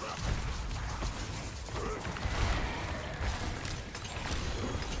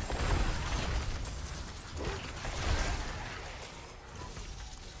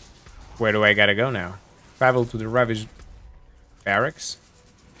 Where do I gotta go now? Travel to the Ravaged Barracks.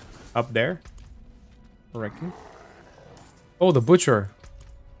 Up there. I reckon. Oh, the Butcher.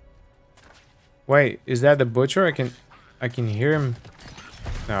 Wait, is that the Butcher? I can hear him.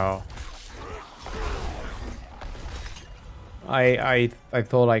 No. I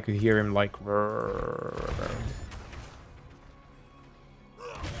thought I could hear him like...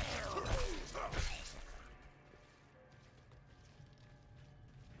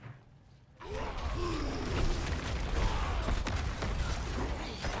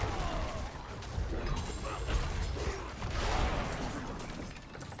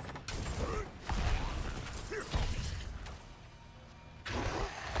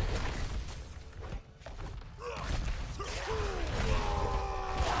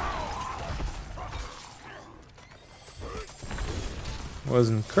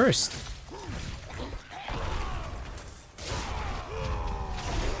 Wasn't cursed.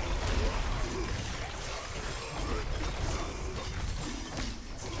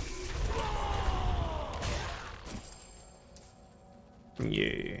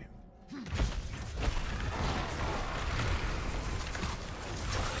 Yeah.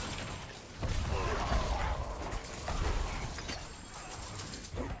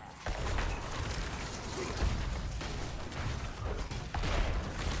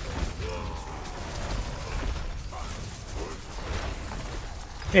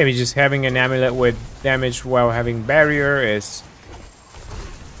 Maybe just having an amulet with damage while having barrier is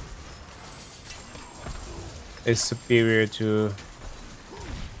superior to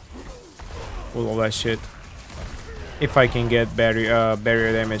all that shit. If I can get barrier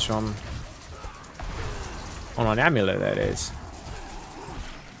damage on an amulet, that is.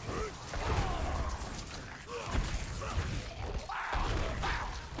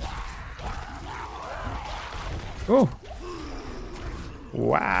 Oh.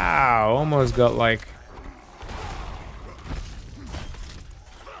 Wow, almost got like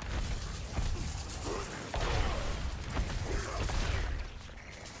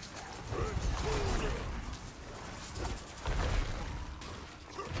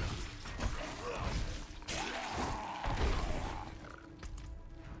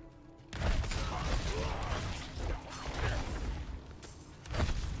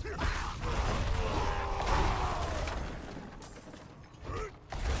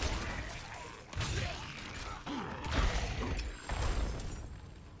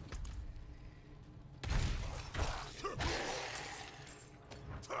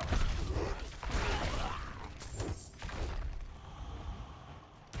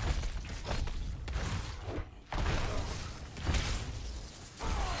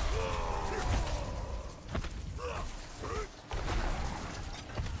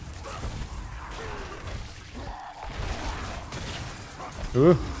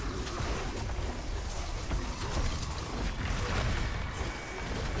ooh.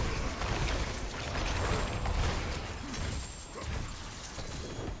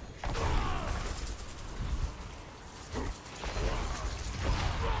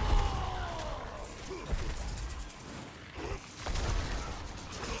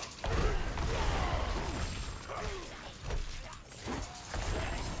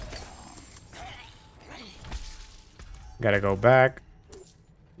 Gotta go back.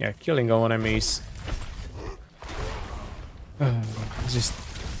 Yeah, killing all enemies. Just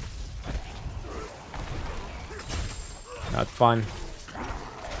not fun.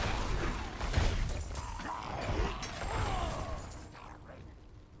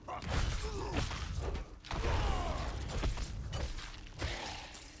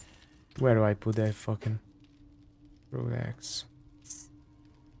 Where do I put that fucking road axe? Let's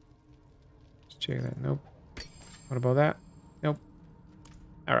check that. Nope. What about that? Nope.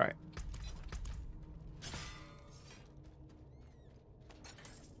 All right.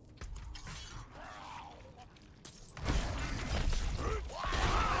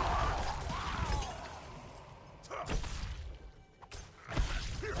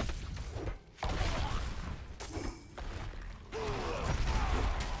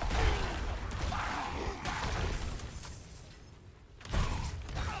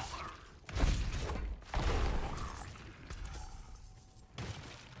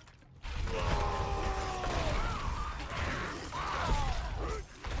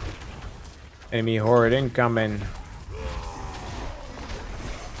 Enemy horde incoming.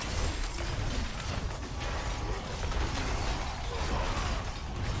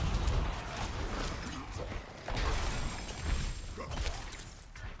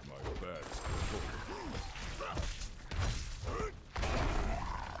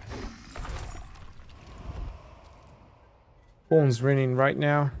 Phone's ringing right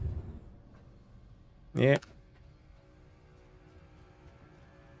now. Yeah.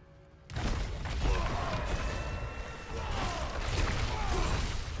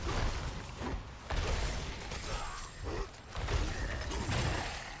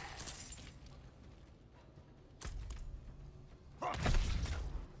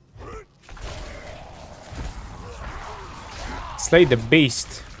 Slay the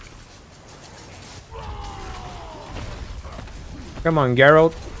beast. Come on,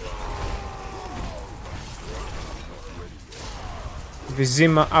 Geralt.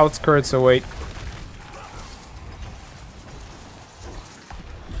 Vizima outskirts await.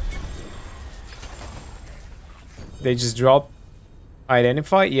 They just drop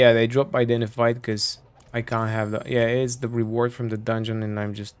identified? Yeah, they drop identified because I can't have that. Yeah, it's the reward from the dungeon and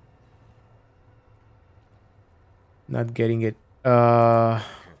I'm just not getting it. I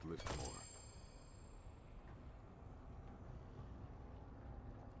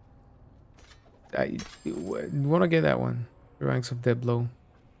want to get that one. The ranks of Diablo.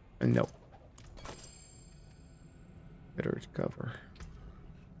 No. Better recover.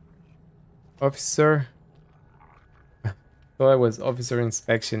 Officer. Thought it was officer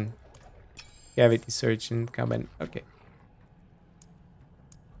inspection. Cavity search and comment. Okay.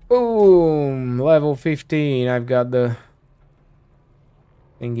 Boom! Level 15. I've got the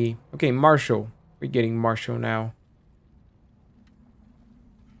thingy. Okay, Marshall. We're getting Marshall now.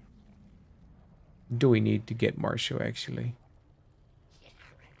 Do we need to get Marshall actually?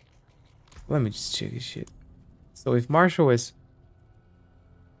 Let me just check his shit. So if Marshall is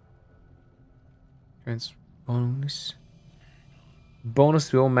trans bonus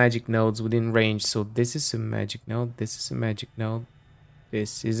to all magic nodes within range. So this is a magic node. This is a magic node.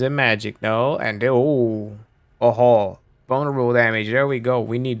 This is a magic node. And oh, vulnerable damage. There we go.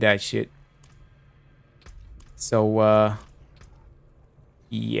 We need that shit. So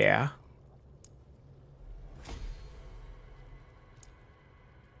yeah.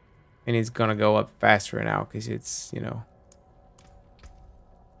 And it's gonna go up faster now because it's, you know.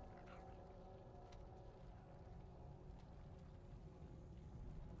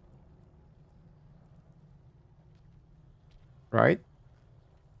 Right?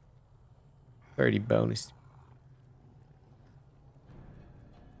 30 bonus.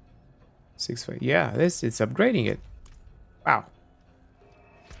 6 5. Yeah, it's upgrading it. Wow.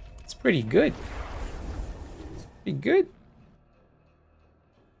 It's pretty good. Pretty good.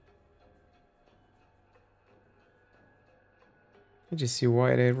 I just see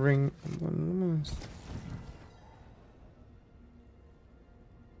why they ring.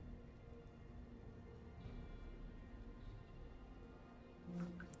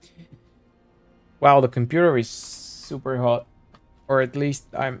 Wow, the computer is super hot. Or at least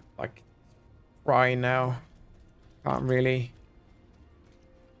I'm like frying now. Can't really.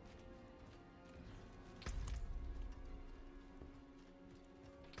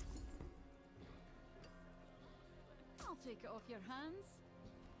 I'll take it off your hands.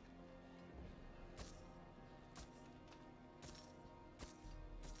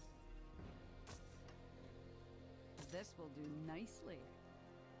 This will do nicely.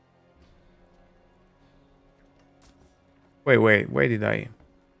 Wait, where did I?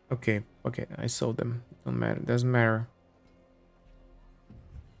 Okay, I sold them. Don't matter, doesn't matter.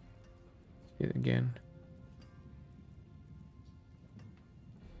 It again.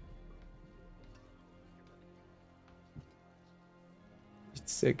 Just a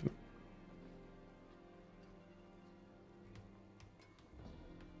second.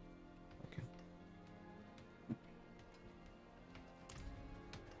 Okay.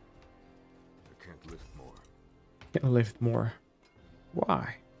 I can't lift more. Can lift more.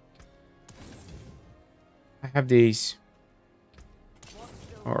 Why? I have these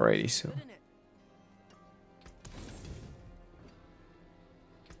already, so.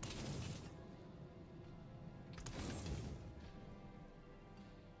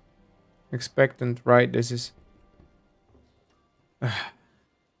 Expectant, right? This is.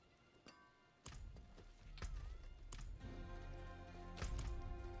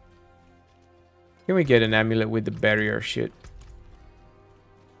 Can we get an amulet with the barrier shit?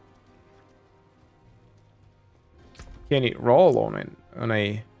 Can it roll on it? On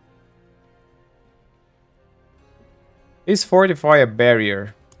a. Is fortify a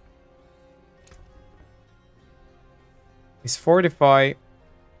barrier? Is fortify.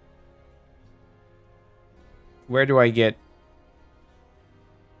 Where do I get?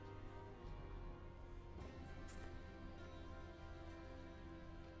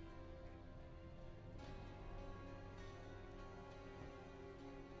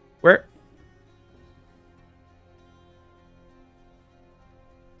 Where?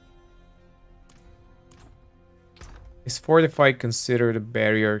 Is fortify considered a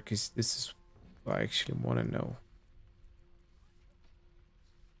barrier? Because this is what I actually want to know.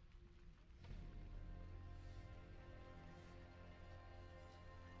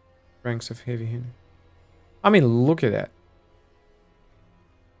 Ranks of heavy hitting. I mean, look at that.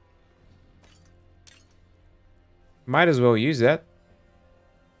 Might as well use that.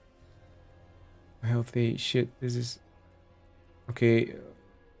 Healthy shit. This is okay.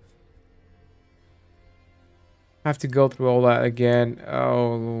 Have to go through all that again.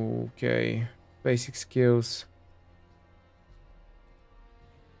 Oh, okay. Basic skills.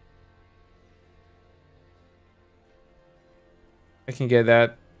 I can get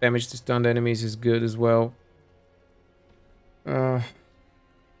that. Damage to stunned enemies is good as well.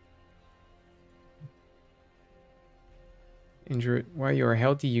 Injured. While you are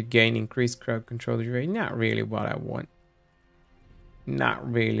healthy, you gain increased crowd control rate. Not really what I want. Not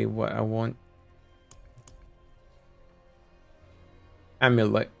really what I want.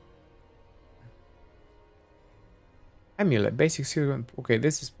 Amulet. Amulet. Basic skill. Okay,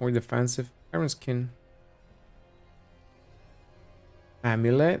 this is more defensive. Iron skin.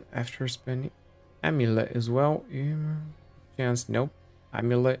 Amulet. After spending. Amulet as well. Chance. Nope.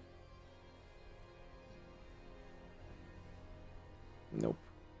 Amulet. Nope.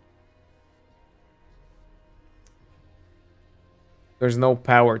 There's no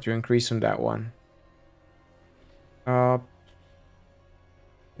power to increase on that one. Uh,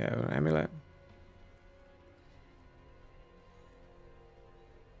 yeah, amulet.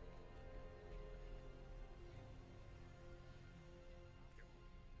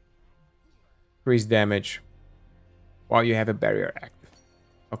 Increase damage while you have a barrier active.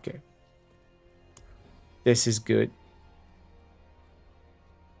 Okay. This is good.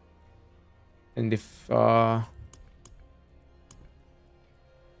 And if I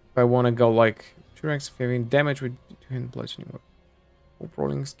want to go like 2 ranks of having damage with 2-hand bludgeoning weapon.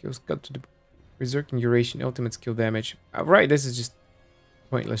 Rolling skills cut to the berserking duration, ultimate skill damage. Right, this is just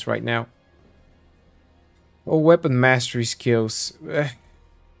pointless right now. Oh, weapon mastery skills.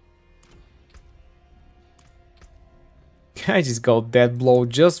 I just go dead blow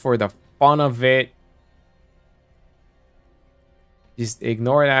just for the fun of it. Just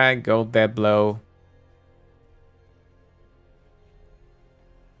ignore that, go dead blow.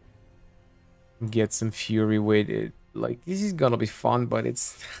 Get some fury with it. Like, this is gonna be fun, but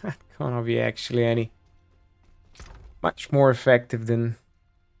it's not gonna be actually any much more effective than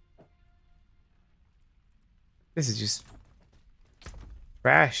this. Is just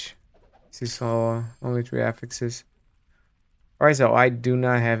trash. This is all only 3 affixes. Alright, so I do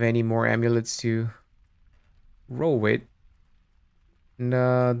not have any more amulets to roll with. And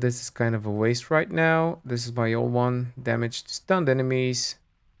this is kind of a waste right now. This is my old one. Damage to stunned enemies.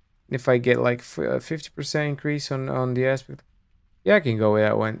 If I get like 50% increase on the aspect, yeah, I can go with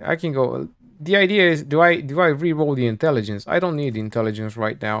that one. I can go. The idea is, do I re-roll the intelligence? I don't need the intelligence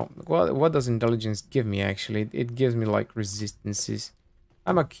right now. Well, what does intelligence give me actually? It gives me like resistances.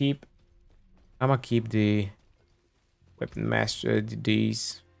 I'ma keep the weapon master.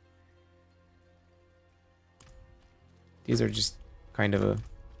 These are just kind of a.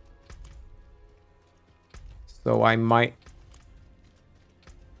 So I might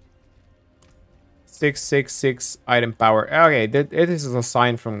 666 item power. Okay, this is a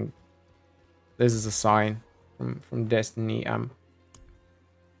sign from. This is a sign from Destiny. I'll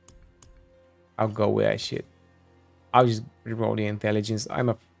go with that shit. I'll just reroll the intelligence. I'm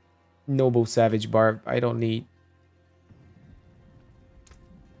a noble savage barb. I don't need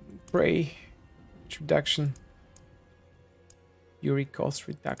prey reduction. Fury cost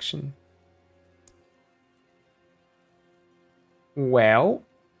reduction. Well,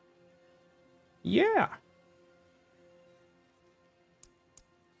 yeah.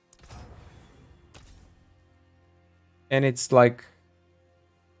 And it's like,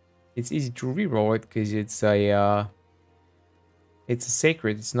 it's easy to reroll it because it's a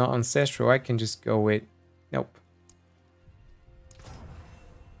sacred. It's not ancestral. I can just go with, nope.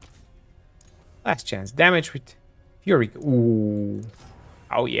 Last chance. Damage with fury. Ooh.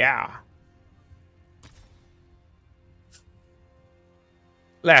 Oh yeah.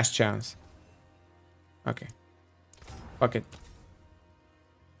 Last chance. Okay. Fuck it.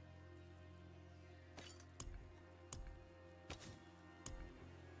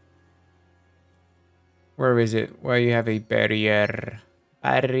 Where is it? Where you have a barrier.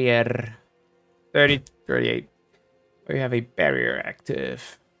 Barrier. 30, 38. Where you have a barrier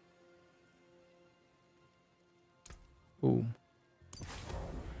active. Ooh.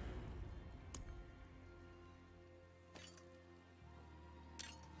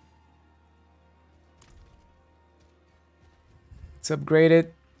 It's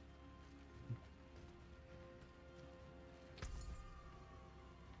upgraded.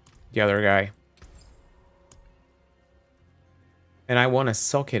 The other guy. And I want to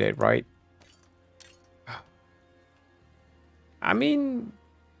socket it, right? I mean...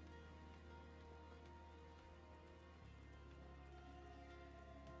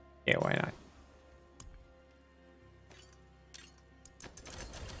 yeah, why not?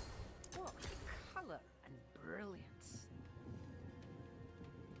 What colour and brilliance.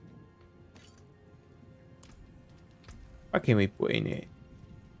 What can we put in it?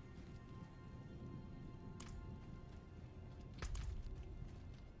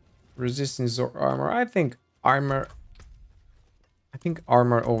 Resistance or armor? I think armor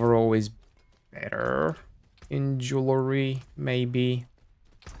overall is better. In jewelry, maybe.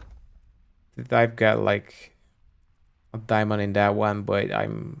 I've got like a diamond in that one, but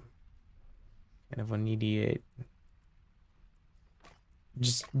I'm kind of an idiot.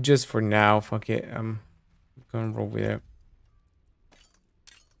 Just for now, fuck it. I'm gonna roll with it.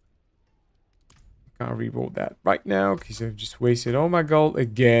 Can't reroll that right now because I've just wasted all my gold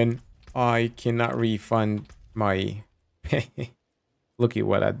again. I cannot refund my. Look at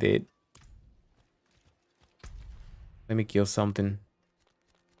what I did. Let me kill something.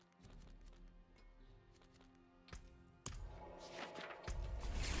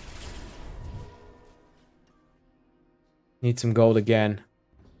 Need some gold again.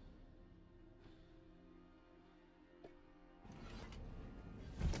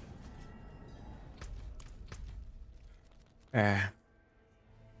 A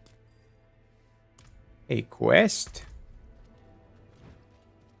quest?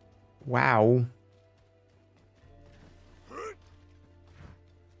 Wow.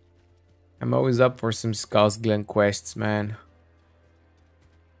 I'm always up for some Skull's Glen quests, man.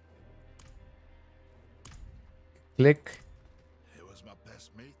 Click. It was my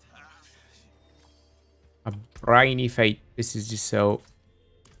best mate. A briny fate. This is just so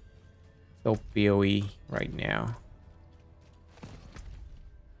PoE right now.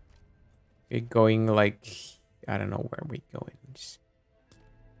 We're going like, I don't know where we're going. Just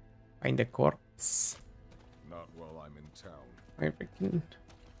find a corpse. Not while I'm in town. I freaking.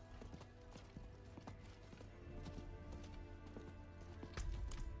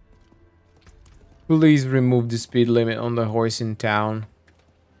 Please remove the speed limit on the horse in town.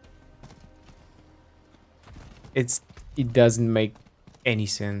 It doesn't make any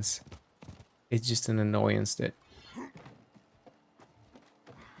sense. It's just an annoyance that.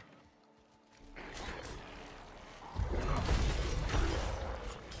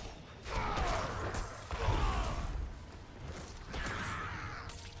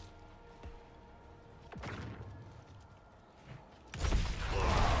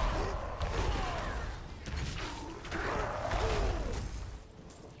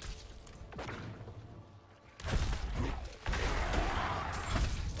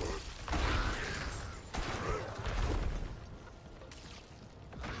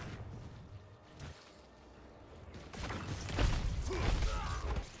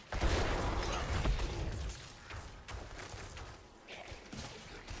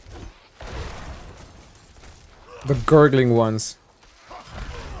 The gurgling ones.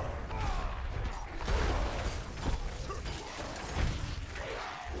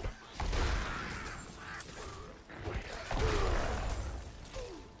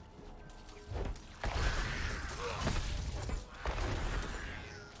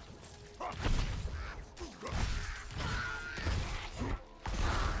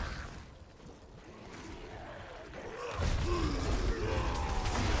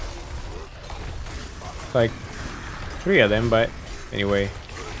 Like 3 of them, but anyway.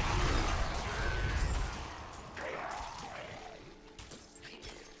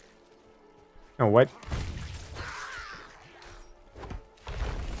 Oh, what?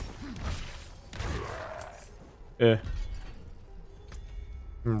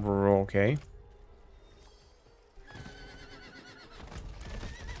 Okay.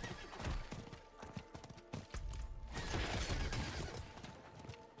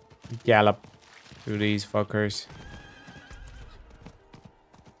 Gallop through these fuckers.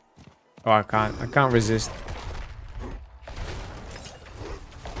 Oh, I can't resist.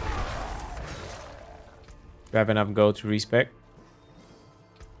 Do I have enough gold to respec?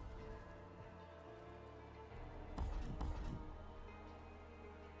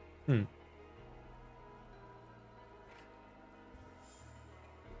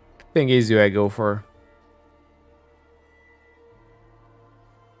 Thing is, do I go for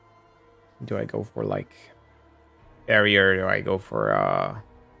like barrier? Do I go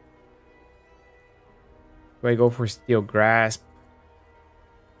for steel grasp?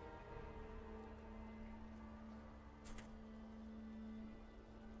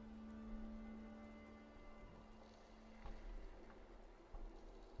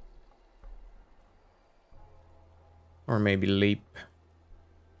 Or maybe leap.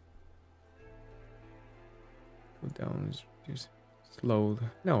 Go down, just slowed.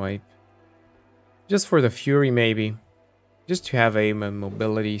 No, wait. Just for the fury, maybe. Just to have a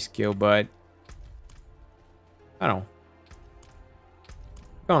mobility skill, but I don't know.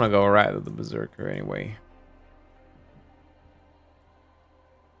 Gonna go right with the berserker anyway.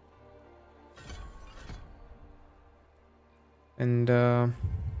 And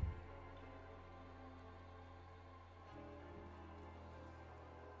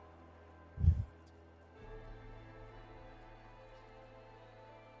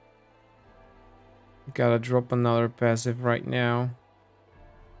gotta drop another passive right now.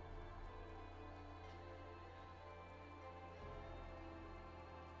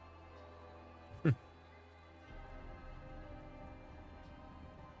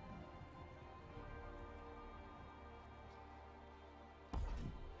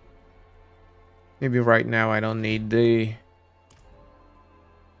 Maybe right now I don't need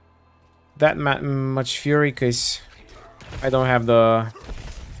that much fury because I don't have the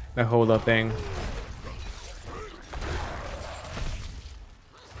HoTA thing.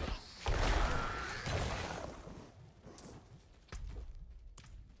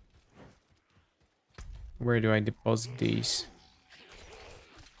 Where do I deposit these?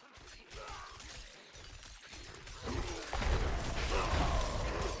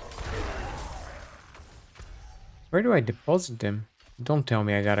 Where do I deposit them? Don't tell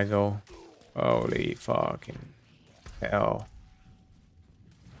me I gotta go. Holy fucking hell.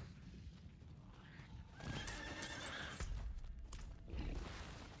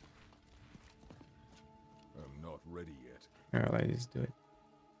 I'm not ready yet. Alright, let's do it.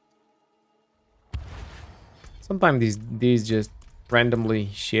 Sometimes these just randomly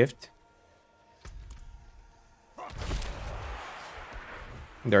shift.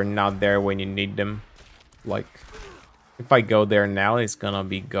 They're not there when you need them. Like, if I go there now, it's gonna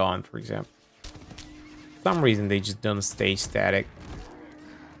be gone, for example. For some reason, they just don't stay static.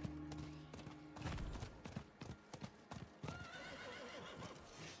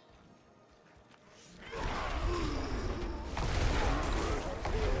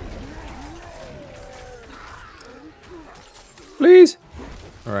 Please!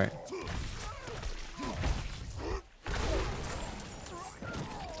 Alright.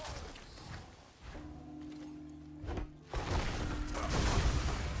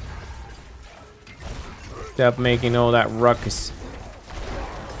 Stop making all that ruckus.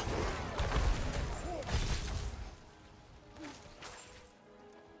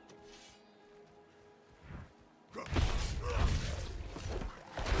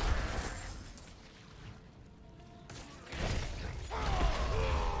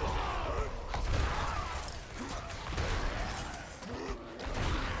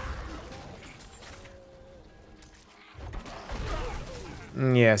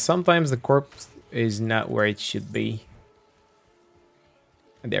 Yeah, sometimes the corpse is not where it should be.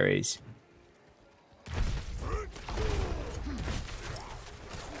 There it is.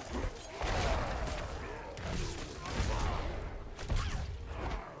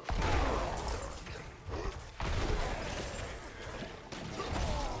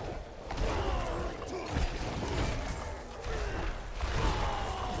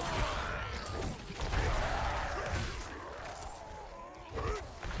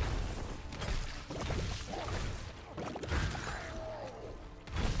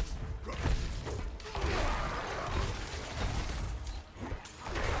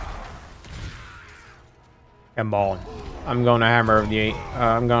 Come on. I'm gonna hammer of the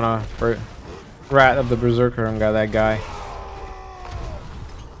I'm gonna rat of the berserker. I'm got that guy.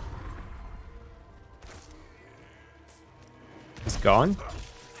 He's gone.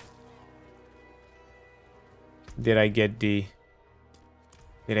 Did I get the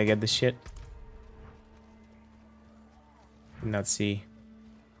shit? Did not see.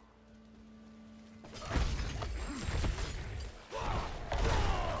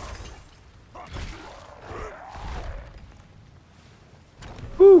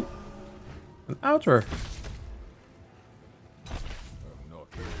 Woo! An outer. I'm not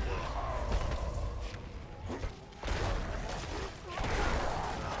ready.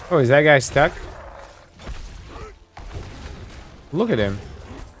 Oh, is that guy stuck? Look at him.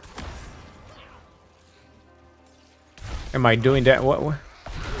 Am I doing that? What?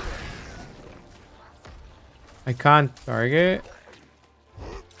 I can't target.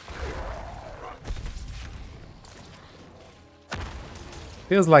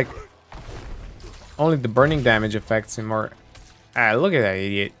 Feels like only the burning damage affects him, or look at that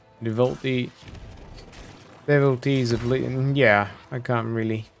idiot. Devotees of yeah, I can't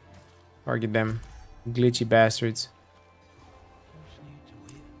really target them. Glitchy bastards.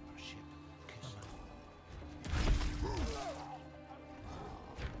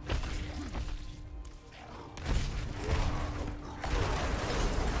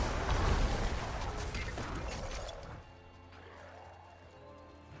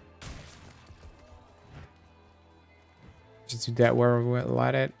 Just do that where we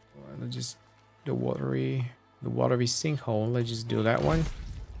light it. Let's just the watery sinkhole. Let's just do that one.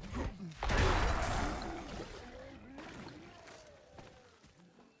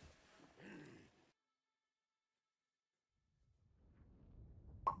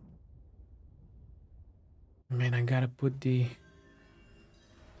 Man, I gotta put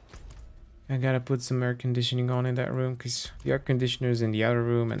some air conditioning on in that room because the air conditioner is in the other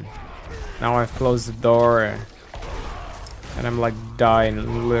room, and now I've closed the door and I'm like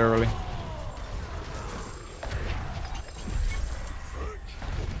dying literally.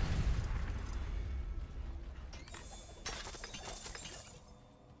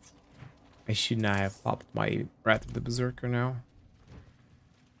 I should not have popped my Wrath of the Berserker now.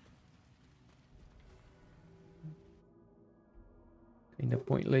 Kinda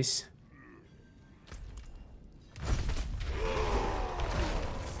pointless.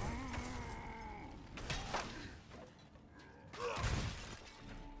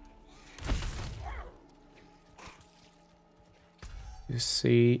 to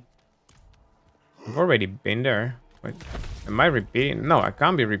see. I've already been there. Wait, am I repeating? No, I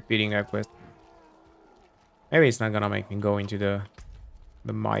can't be repeating that quest. Maybe it's not gonna make me go into the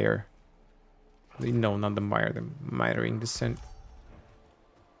mire. No, not the mire, the miring descent.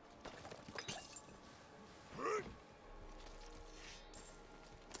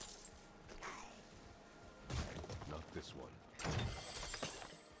 Not this one.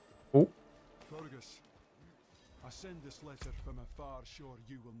 Oh, Fergus, I send this letter from a far shore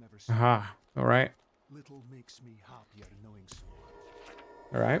you will never see. aha. All right, Little makes me happier knowing so.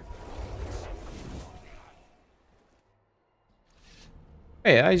 all right.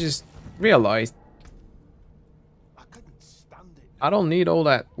 Hey, I just realized I couldn't stand it. I don't need all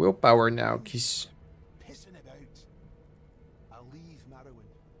that willpower now, cause Pissing about. I'll leave Marrowan,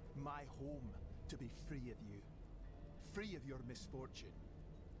 my home, to be free of you. Free of your misfortune.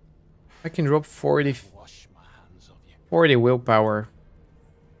 I can drop 40 Wash my hands of you. 40 willpower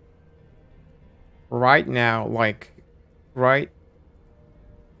right now, like right.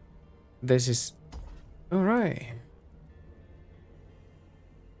 This is all right.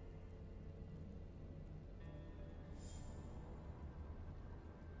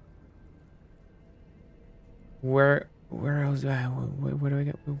 Where else do I have? Where do I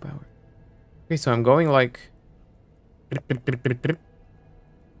get willpower? Okay, so I'm going like.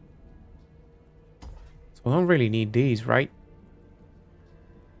 So I don't really need these, right?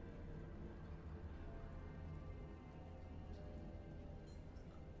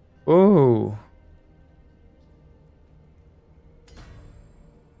 Oh.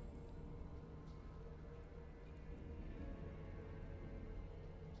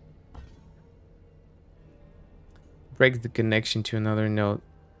 Break the connection to another node.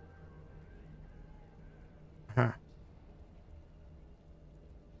 Huh.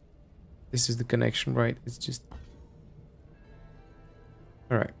 This is the connection, right? It's just...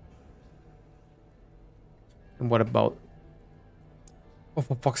 Alright. And what about... Oh,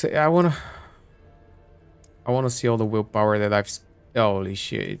 for fuck's sake, I wanna see all the willpower that I've... Holy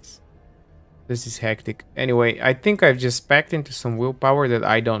shit. This is hectic. Anyway, I think I've just packed into some willpower that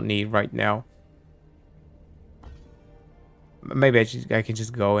I don't need right now. Maybe I can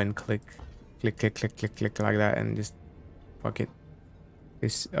just go and click like that and just fuck it.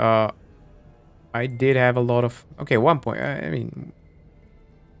 This I did have a lot of... Okay, 1 point. I mean...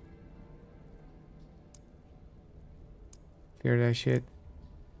 Clear that shit.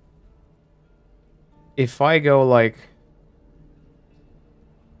 If I go like...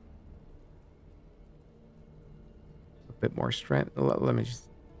 A bit more strength. Let me just...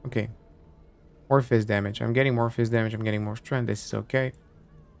 Okay. More fizz damage. I'm getting more fizz damage. I'm getting more strength. This is okay.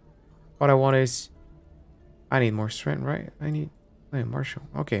 What I want is... I need more strength, right? I need... Hey, Marshall.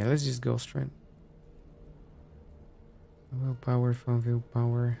 Okay, let's just go strength. Willpower, from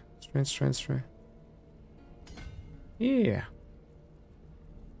willpower. Strength. Yeah.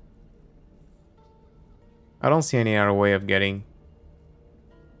 I don't see any other way of getting...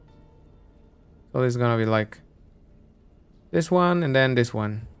 So it's gonna be like... This one and then this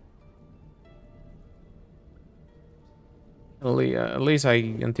one. At least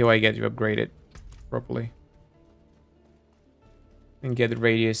until I get you upgraded properly. And get the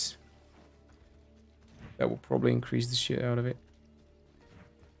radius. That will probably increase the shit out of it.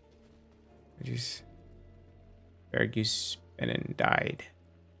 I just... Fergus and then died.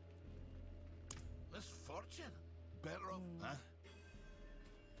 Misfortune? Better off, huh?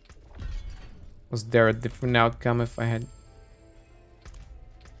 Was there a different outcome if I had...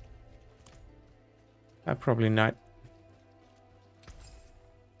 Probably not.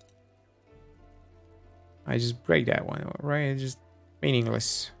 I just break that one, right? It's just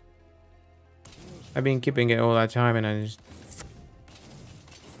meaningless. I've been keeping it all that time and I just...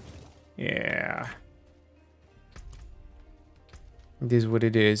 Yeah. It is what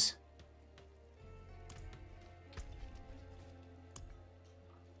it is.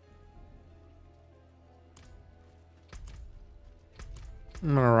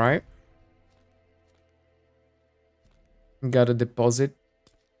 Alright. Gotta deposit.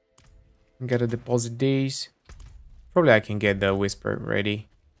 Gotta deposit these. Probably I can get the whisper ready.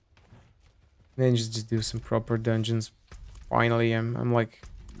 Then just do some proper dungeons. Finally, I'm like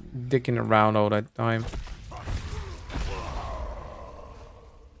dicking around all that time.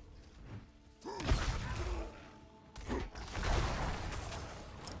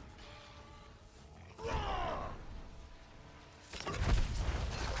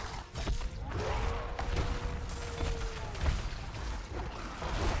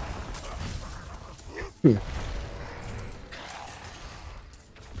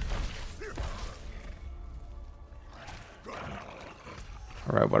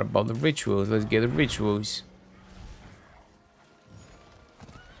 What about the rituals? Let's get the rituals.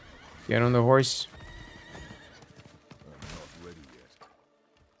 Get on the horse. I'm not ready yet.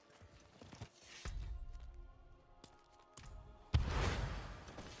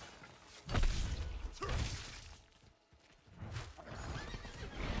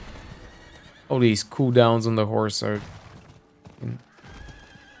 All these cooldowns on the horse are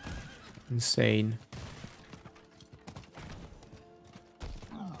insane.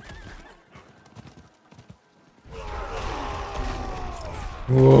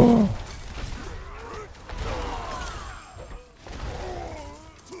 Whoa.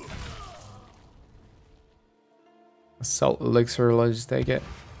 Assault elixir, let's just take it.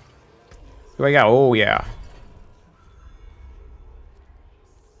 Do I got? Oh yeah.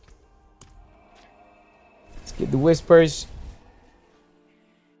 Let's get the whispers.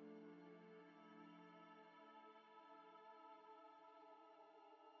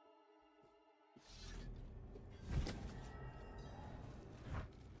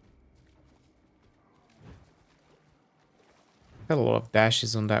 Got a lot of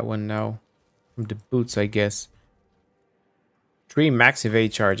dashes on that one now. From the boots, I guess. 3 max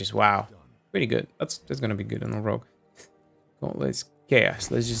evade charges. Wow. Pretty good. That's gonna be good on a rogue. Well, let's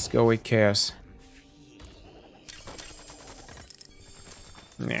chaos. Let's just go with chaos.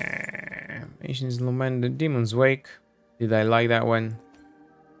 Nah. Ancients Lament, the Demon's Wake. Did I like that one?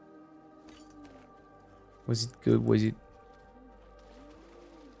 Was it good? Was it?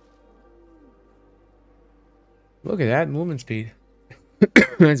 Look at that movement speed.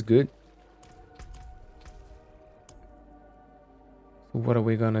 That's good. So what are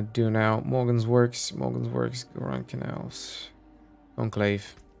we gonna do now? Morgan's Works. Morgan's Works. Goran Canals.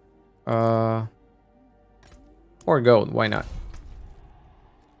 Conclave. Or gold. Why not?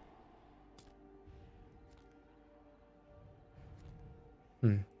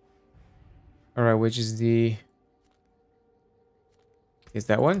 Alright, which is the... Is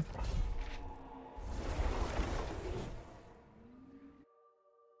that one?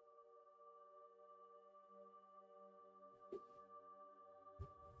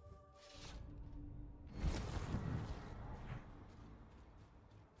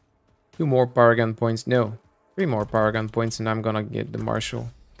 Two more Paragon points. No. 3 more Paragon points and I'm gonna get the Marshal.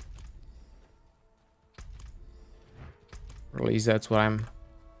 Or at least that's what I'm...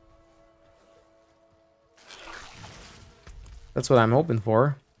 That's what I'm hoping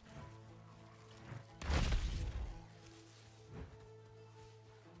for.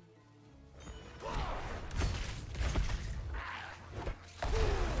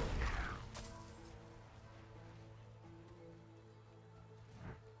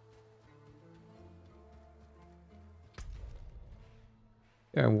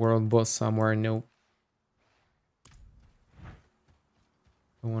 Yeah, world boss somewhere. Nope.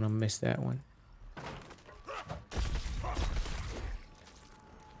 Don't want to miss that one.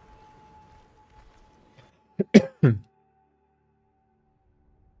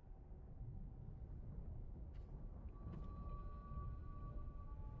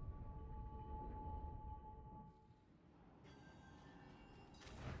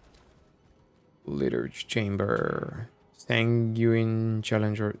 Liturgy chamber. Sanguine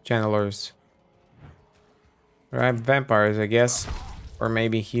channelers. Right, vampires, I guess. Or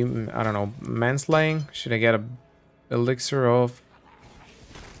maybe human, I don't know, manslaying? Should I get a elixir of...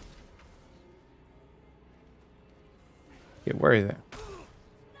 Yeah, where is it?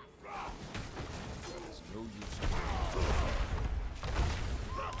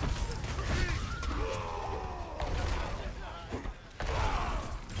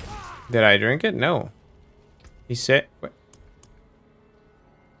 Did I drink it? No. He said... What?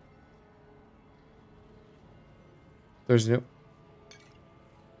 There's no...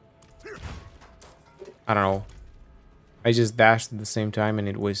 I don't know. I just dashed at the same time and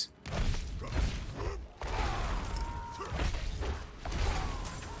it was...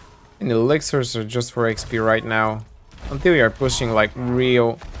 And the elixirs are just for XP right now. Until we are pushing like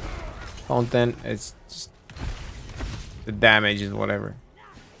real content, it's just... The damage is whatever.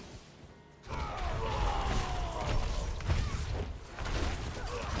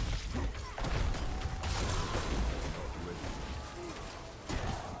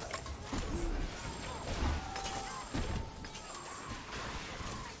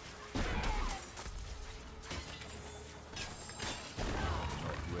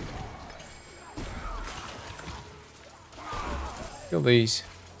 Kill these.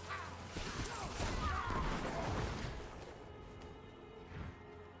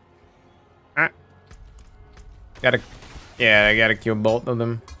 Yeah, I gotta kill both of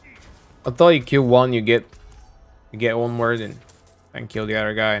them. I thought you kill one, you get one more. Then and kill the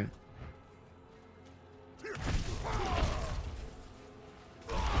other guy.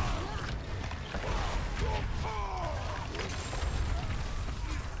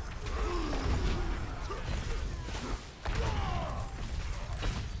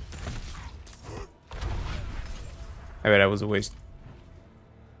 I bet that was a waste.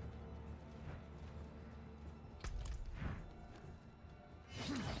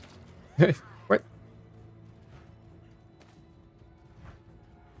 What?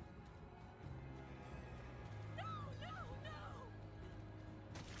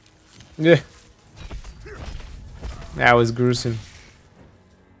 Yeah. That was gruesome.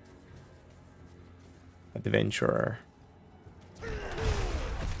 Adventurer.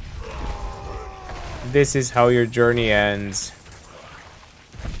 This is how your journey ends.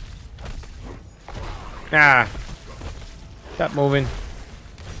 Ah! Stop moving.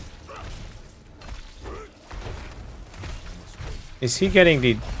 Is he getting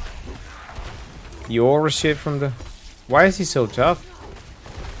the aura shit from the... Why is he so tough?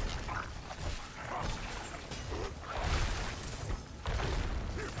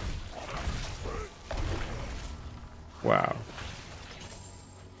 Wow.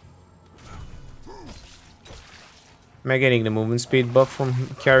 Am I getting the movement speed buff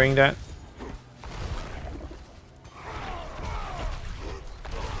from carrying that?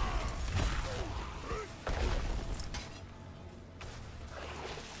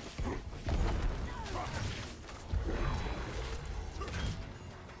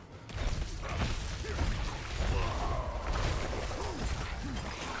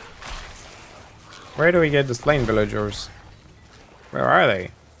 Where do we get the slain villagers? Where are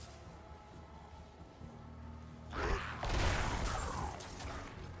they?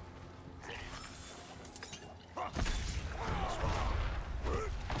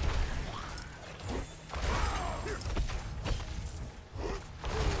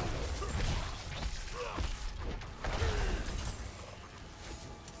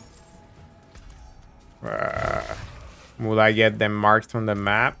 Will I get them marked on the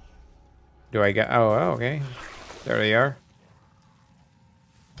map? Do I get... Oh, okay. There they are.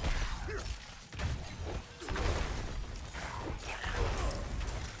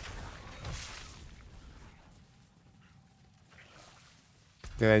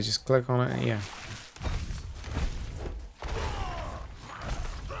 Did I just click on it? Yeah.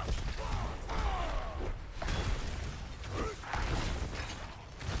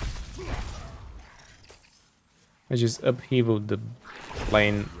 I just upheavaled the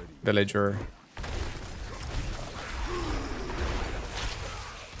plain villager.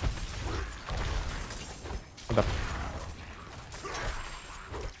 What the...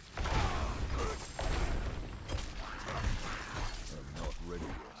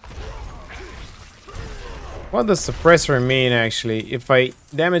 What does suppressor mean actually? If I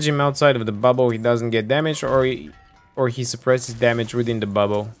damage him outside of the bubble, he doesn't get damage, or he suppresses damage within the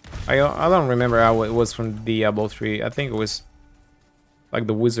bubble. I don't remember how it was from Diablo 3. I think it was like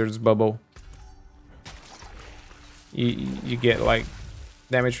the wizard's bubble. You get like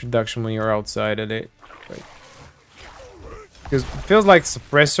damage reduction when you're outside of it. Because it feels like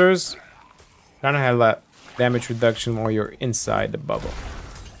suppressors kind of have that damage reduction while you're inside the bubble.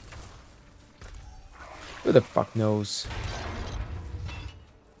 Who the fuck knows?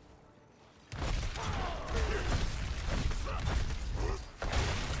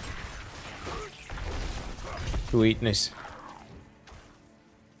 Sweetness.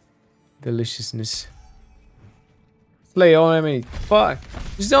 Deliciousness. Slay all enemy. Fuck.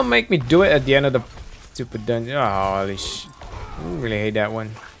 Just don't make me do it at the end of the stupid dungeon. Oh, holy shit. I really hate that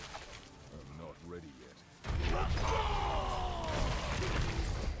one. I'm not ready yet.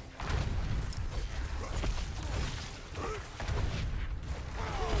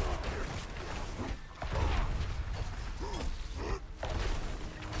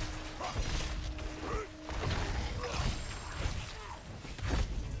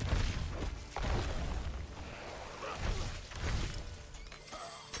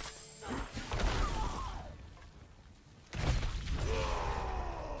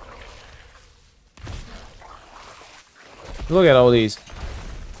 Look at all these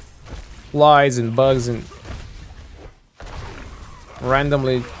flies and bugs and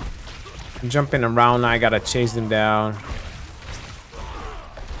randomly jumping around. I gotta chase them down.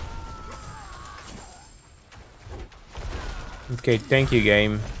 Okay, thank you,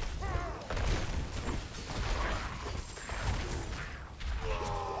 game.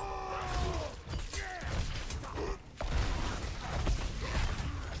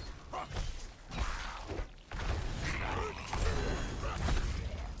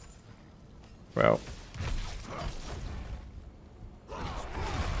 Well,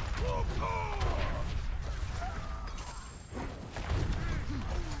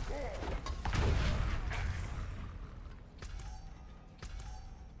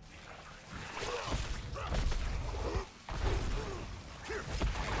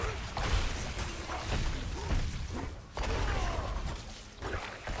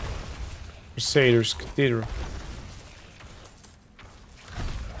 Crusaders Cathedral.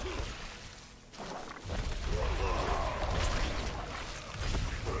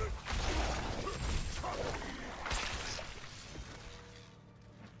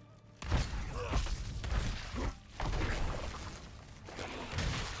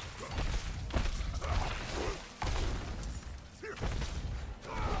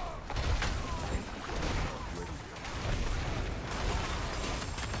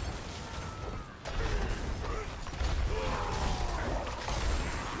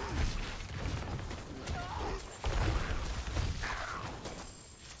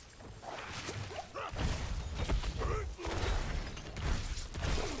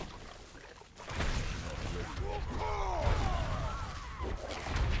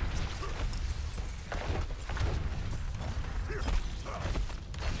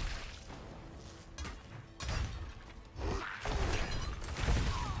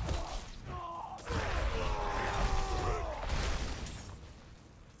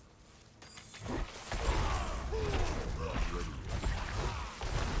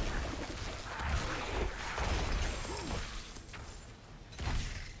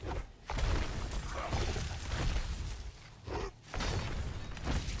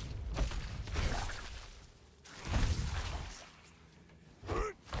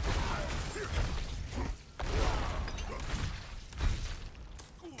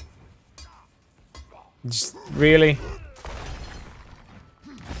 Just really?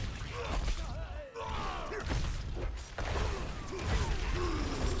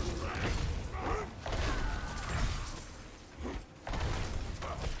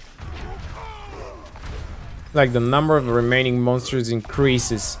 Like the number of remaining monsters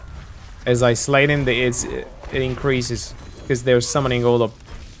increases as I slay them. It increases because they're summoning all the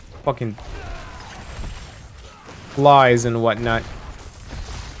fucking flies and whatnot.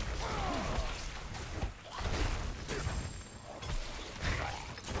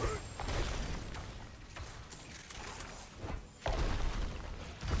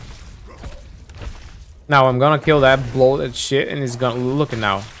 Now I'm gonna kill that bloated shit and it's gonna look at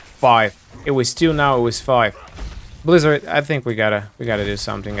now. 5. It was 2, now it was 5. Blizzard, I think we gotta do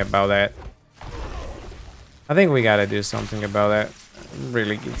something about that. I think we gotta do something about that.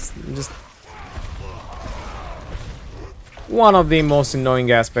 Really, it's just one of the most annoying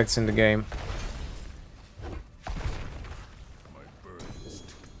aspects in the game.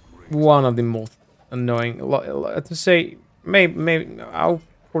 One of the most annoying. To say, maybe I'll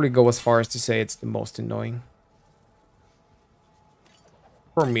probably go as far as to say it's the most annoying.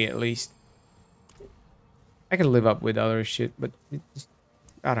 For me, at least. I can live up with other shit, but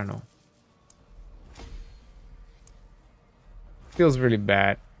I don't know. Feels really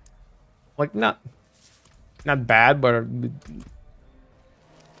bad. Like not bad, but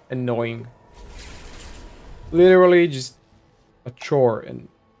annoying. Literally just a chore and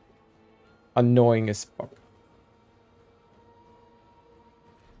annoying as fuck.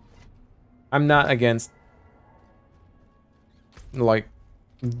 I'm not against like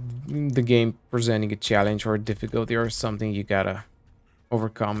the game presenting a challenge or a difficulty or something you gotta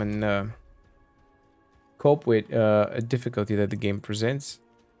overcome and cope with a difficulty that the game presents.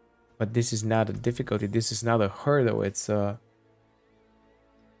 But this is not a difficulty. This is not a hurdle. It's a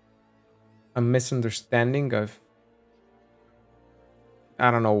misunderstanding of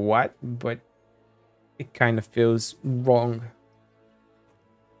I don't know what, but it kind of feels wrong.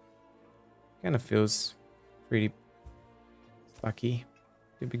 Kind of feels pretty sucky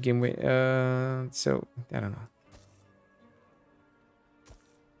to begin with. So I don't know.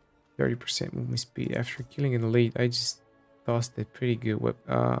 30% movement speed after killing an elite. I just tossed it pretty good.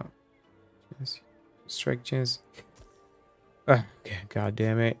 Strike chance. Okay, god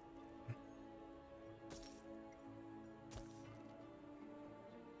damn it.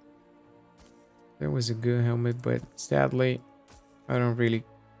 That was a good helmet, but sadly, I don't really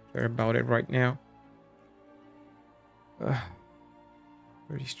care about it right now.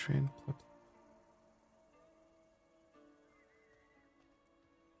 30 strand. I'm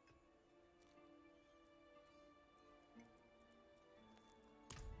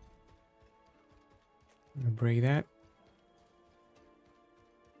gonna break that.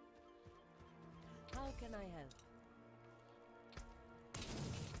 How can I help?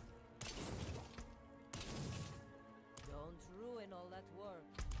 Don't ruin all that work.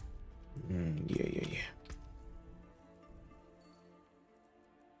 Yeah.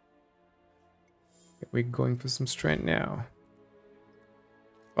 We're going for some strength now.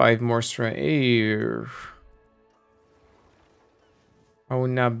 5 more strength. Ew. I will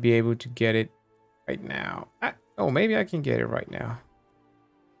not be able to get it right now. Oh, maybe I can get it right now.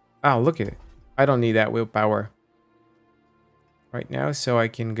 Oh, look at it. I don't need that willpower right now, so I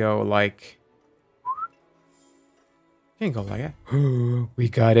can go like... Can't go like that. We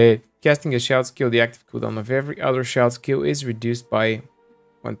got it. Casting a shout skill, the active cooldown of every other shout skill is reduced by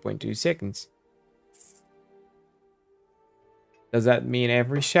 1.2 seconds. Does that mean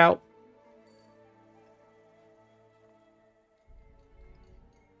every shout?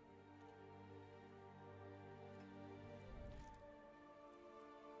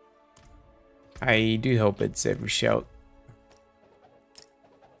 I do hope it's every shout.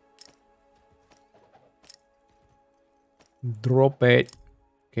 Drop it.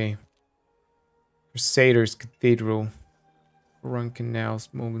 Okay. Crusaders Cathedral. Run Canals,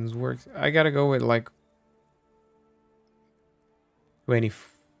 Morgan's Works. I gotta go with like 20,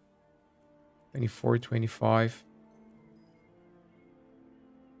 24, 25.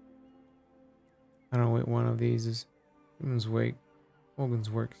 I don't know what one of these is. Morgan's Wake. Morgan's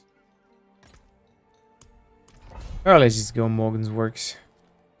Works. Oh, let's just go Morgan's Works.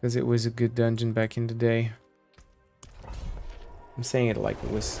 Because it was a good dungeon back in the day. I'm saying it like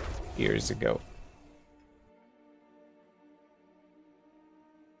it was years ago.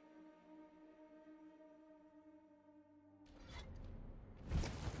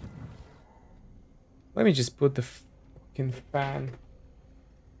 Let me just put the fucking fan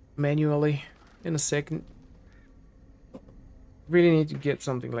manually in a second. Really need to get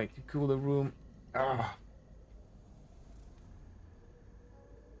something like to cool the room. Ah.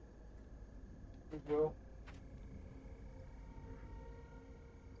 Well.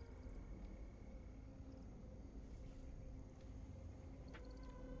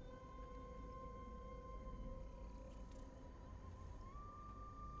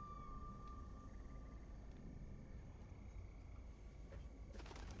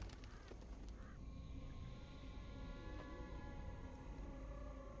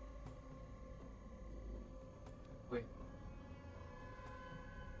 Wait.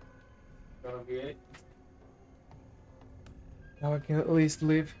 Gonna get it. Now I can at least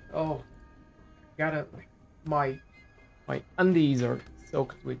live. Oh, gotta. My undies are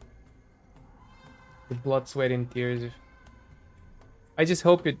soaked with the blood, sweat, and tears. I just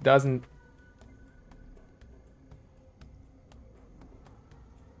hope it doesn't.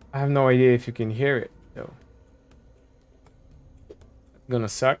 I have no idea if you can hear it though. It's gonna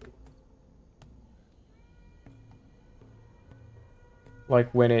suck.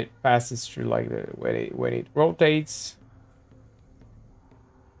 Like when it passes through, like when it rotates,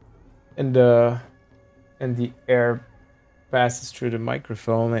 and the air passes through the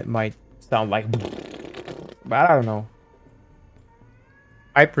microphone, it might sound like. But I don't know.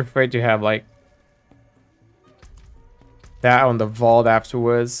 I prefer to have like that on the vault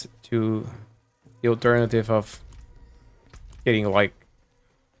afterwards to the alternative of getting like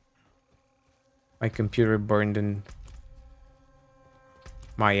my computer burned and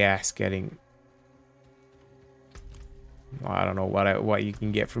my ass getting, well, I don't know what you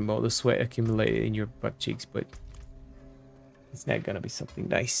can get from all the sweat accumulated in your butt cheeks, but it's not gonna be something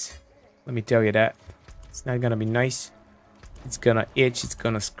nice. Let me tell you that. It's not gonna be nice. It's gonna itch, it's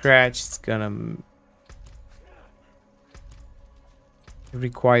gonna scratch, it's gonna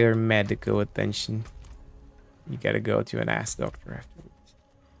require medical attention. You gotta go to an ass doctor afterwards.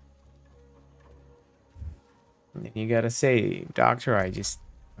 And then you gotta say, doctor,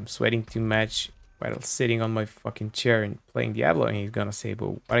 I'm sweating too much while sitting on my fucking chair and playing Diablo. And he's gonna say, but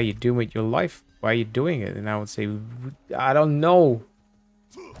what are you doing with your life? Why are you doing it? And I would say, I don't know.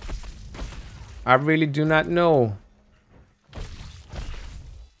 I really do not know.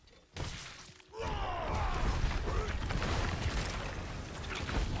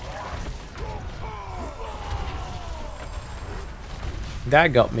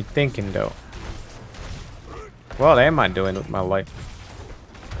 That got me thinking though. What am I doing with my life?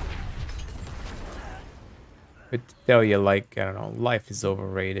 But to tell you, like, I don't know, life is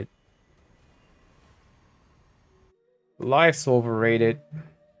overrated. Life's overrated.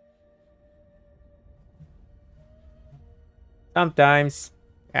 Sometimes,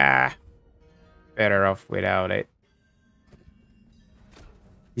 better off without it.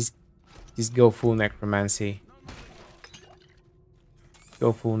 Just go full necromancy.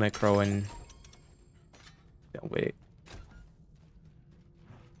 Go full necro and done with it.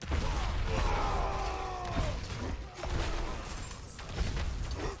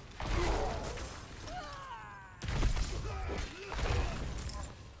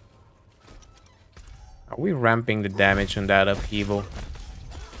 Are we ramping the damage on that upheaval?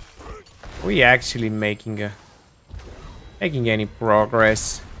 Are we actually making any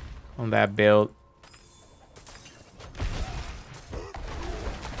progress on that build?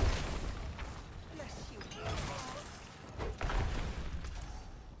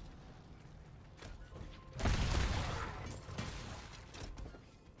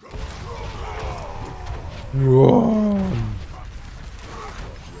 Whoa.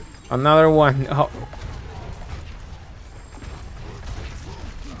 Another one. Oh.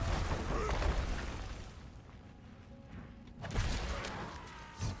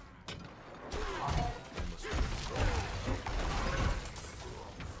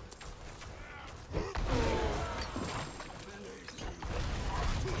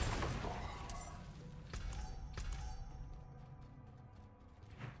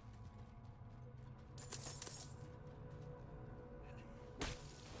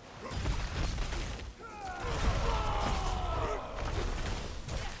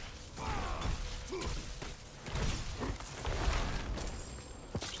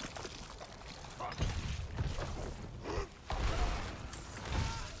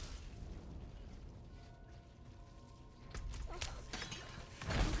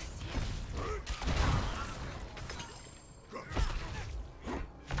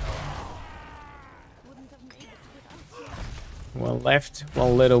 One left,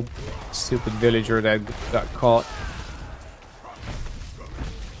 one little stupid villager that got caught.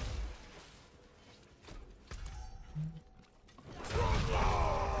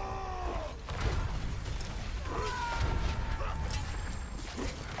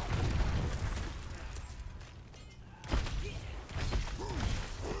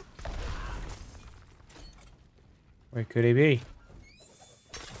 Where could he be?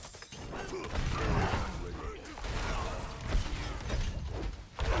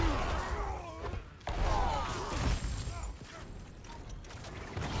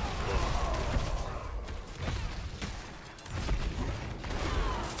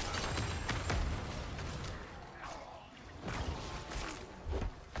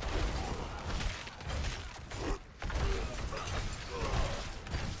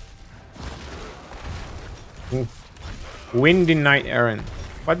 Ooh. Windy Night Errand.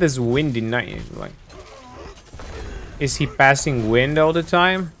 What is Windy Night like? Is he passing wind all the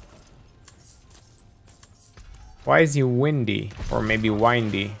time? Why is he windy? Or maybe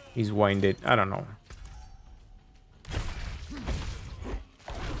windy. He's winded. I don't know.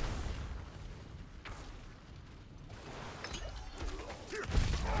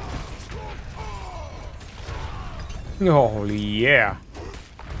 Oh yeah.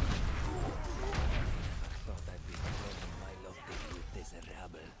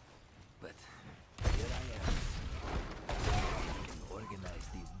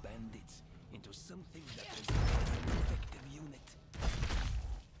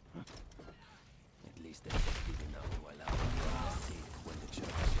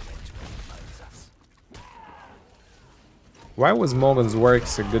 Why was Morgan's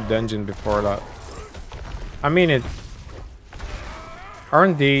Works a good dungeon before that? I mean,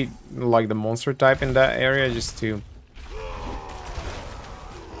 aren't they like the monster type in that area just to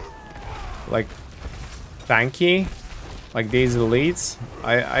like tanky, like these elites?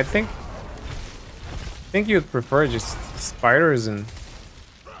 I think you'd prefer just spiders and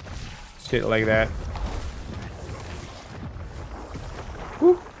shit like that.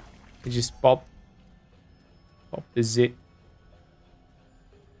 Woo. You just pop the zit.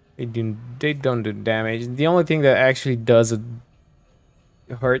 They don't do damage. The only thing that actually does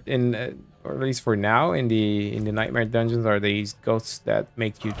hurt in, or at least for now, in the nightmare dungeons are these ghosts that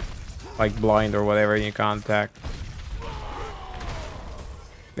make you like blind or whatever and you can't attack.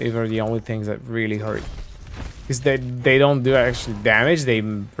 These are the only things that really hurt, because they don't do actually damage. They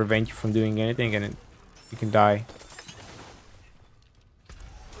prevent you from doing anything, and you can die.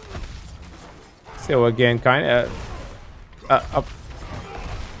 So again, kind of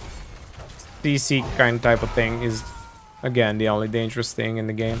DC kind of type of thing is again the only dangerous thing in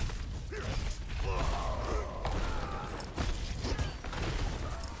the game.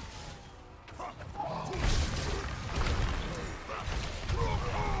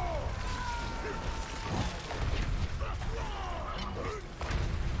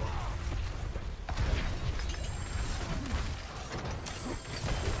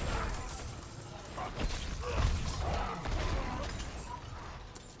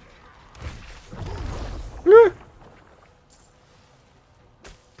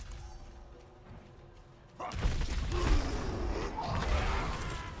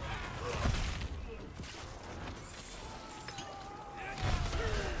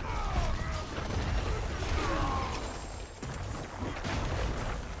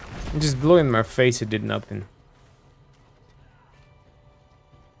 It just blew in my face, it did nothing.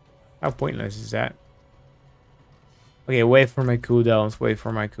 How pointless is that? Okay, wait for my cooldowns, wait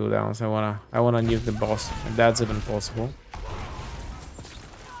for my cooldowns. I wanna nuke the boss, if that's even possible.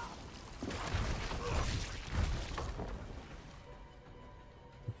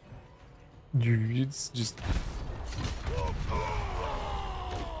 It's just...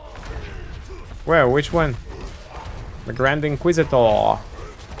 Where? Which one? The Grand Inquisitor.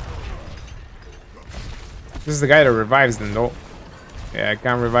 This is the guy that revives them, though. Yeah, I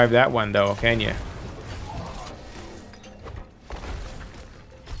can't revive that one, though, can you?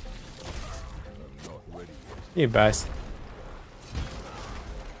 You best.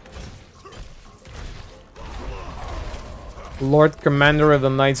 Lord Commander of the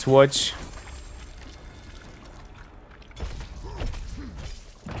Night's Watch.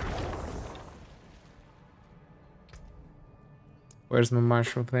 Where's my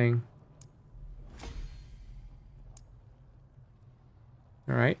martial thing?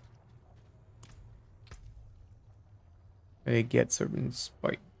 Alright. They get certain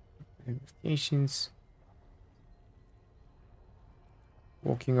spike notifications.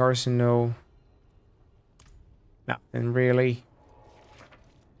 Walking arsenal. Nothing really.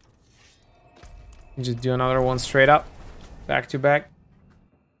 You just do another one straight up. Back to back.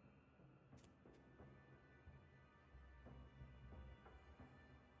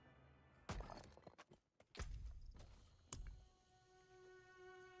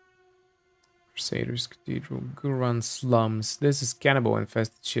 Crusaders Cathedral, Guran slums. This is cannibal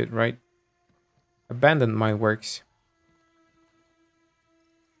infested shit, right? Abandoned mine works.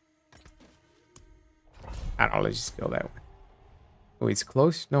 I don't know, let's just go that way. Oh, it's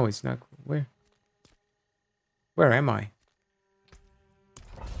close? No, it's not. Where? Where am I?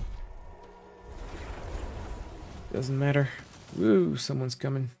 Doesn't matter. Woo, someone's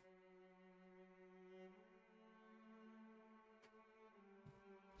coming.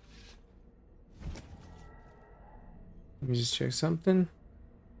 Let me just check something.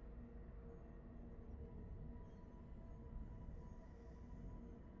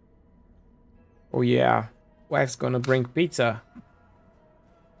 Oh yeah, wife's gonna bring pizza.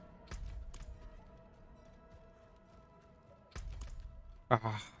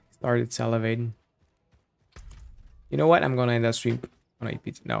 Ah, started salivating. You know what? I'm gonna end that stream when I eat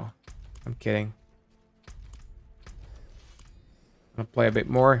pizza. No, I'm kidding. I'm gonna play a bit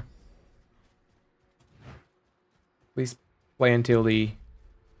more. Please play until the...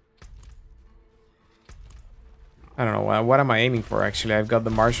 I don't know, what am I aiming for actually? I've got the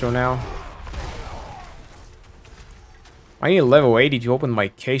martial now. I need level 80 to open my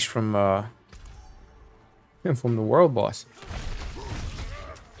case from the world boss.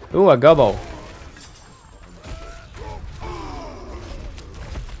 Ooh, a gobbo.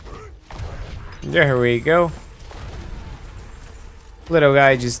 There we go. Little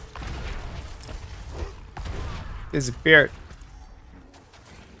guy just disappeared.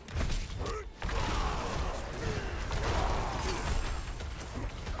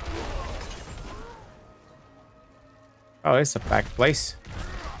 Oh, it's a packed place.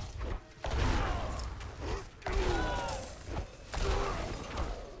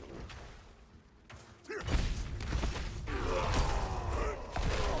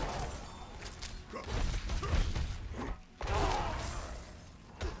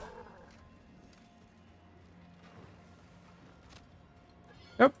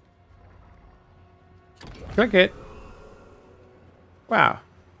 Nope. Click it. Wow.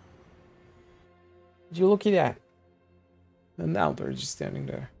 Did you look at that? And now they're just standing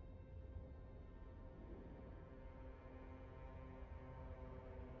there.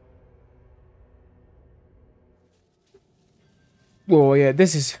 Well, yeah,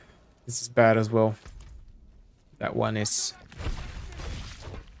 this is bad as well. That one is.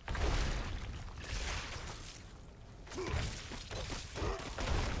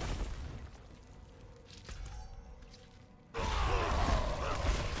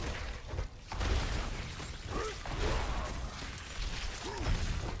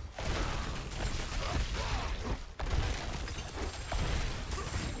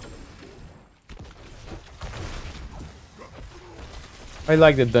 I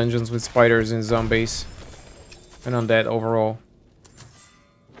like the dungeons with spiders and zombies. And undead overall.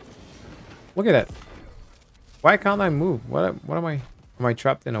 Look at that. Why can't I move? What am I? Am I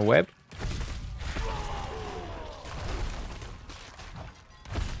trapped in a web?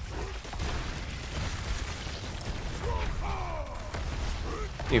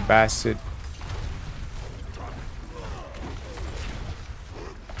 You bastard.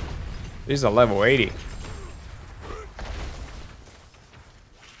 This is a level 80.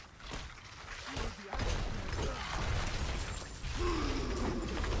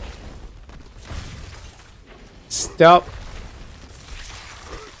 Stop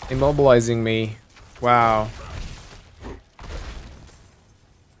immobilizing me. Wow.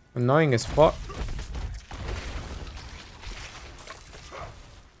 Annoying as fuck.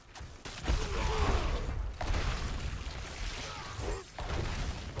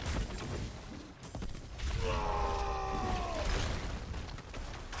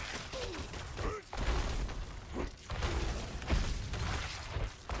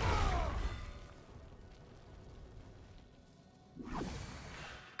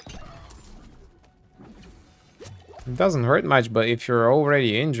 It doesn't hurt much, but if you're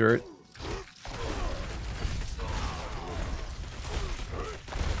already injured...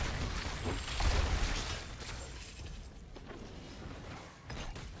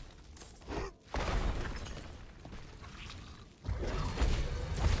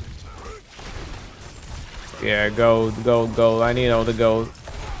 Yeah, gold, gold, gold. I need all the gold.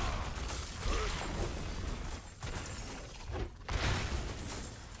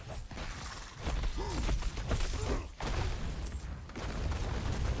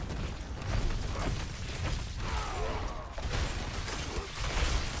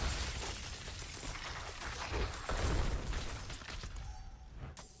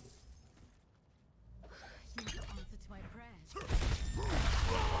 You answer to my prayers.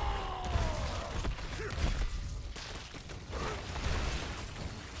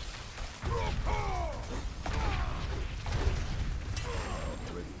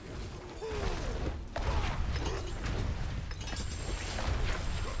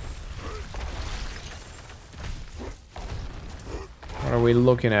 What are we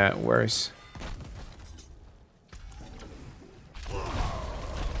looking at? Where's...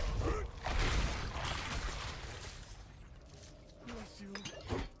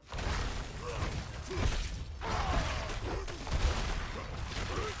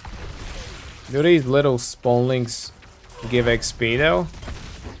 Do these little spawnlings give XP though?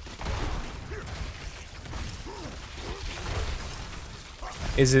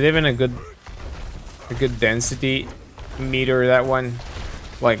 Is it even a good density meter, that one?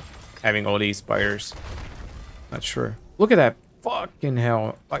 Like having all these spiders. Not sure. Look at that. Fucking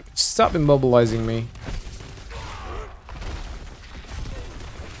hell. Like, stop immobilizing me.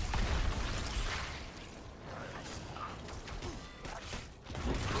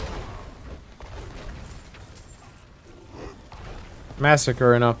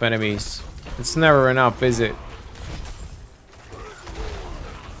 Massacre enough enemies. It's never enough, is it?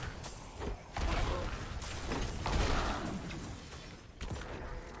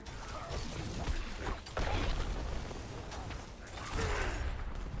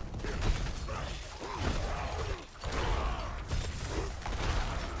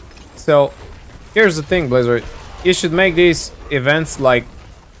 So, here's the thing, Blizzard. You should make these events like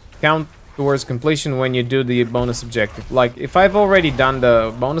count towards completion when you do the bonus objective. Like, if I've already done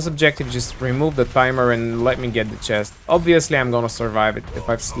the bonus objective, just remove the timer and let me get the chest. Obviously, I'm gonna survive it if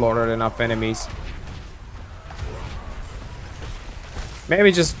I've slaughtered enough enemies.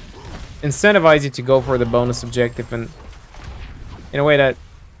 Maybe just incentivize you to go for the bonus objective, and in a way that,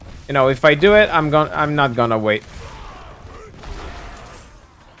 you know, if I do it, I'm not gonna wait.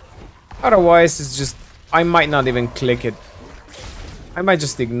 Otherwise, it's just, I might not even click it. I might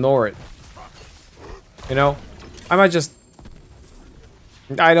just ignore it. You know? I might just...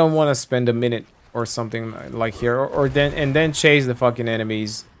 I don't want to spend a minute or something like here. Or then chase the fucking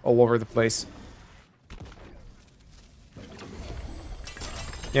enemies all over the place.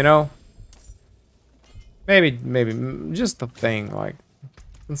 You know? Maybe just a thing, like...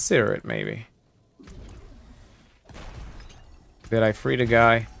 Consider it, maybe. Did I free the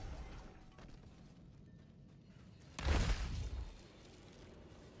guy?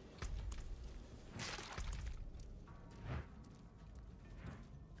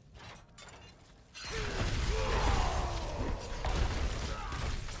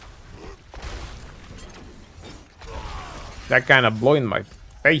 That kind of blow in my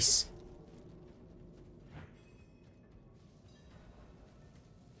face.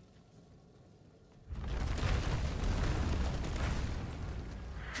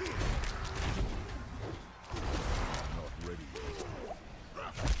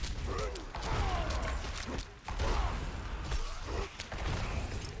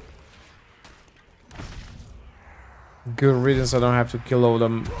 Good riddance, I don't have to kill all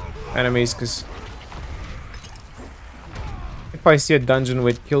them enemies, because if I see a dungeon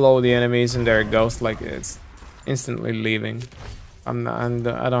with kill all the enemies and there it goes, like, it's instantly leaving. I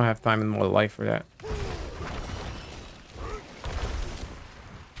don't have time in my life for that.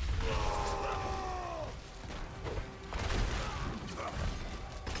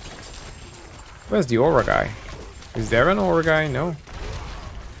 Where's the aura guy? Is there an aura guy? No.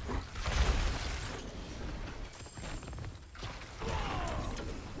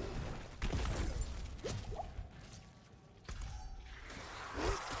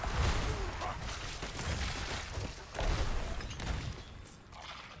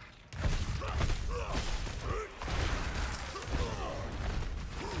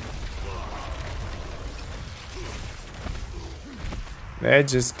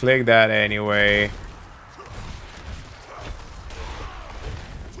 Let's just click that anyway.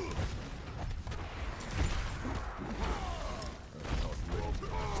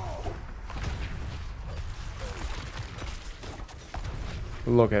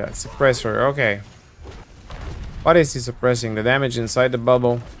 Look at that. Suppressor. Okay. What is he suppressing? The damage inside the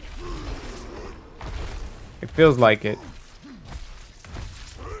bubble? It feels like it.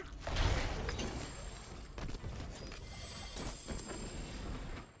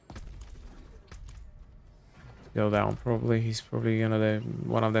 Go down, probably. He's probably gonna...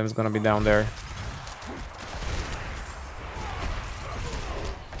 One of them is gonna be down there.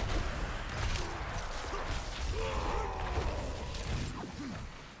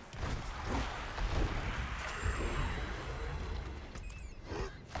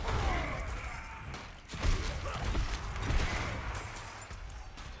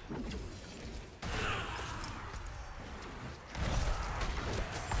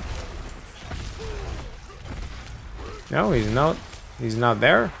 No, he's not. He's not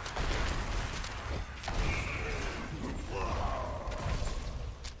there.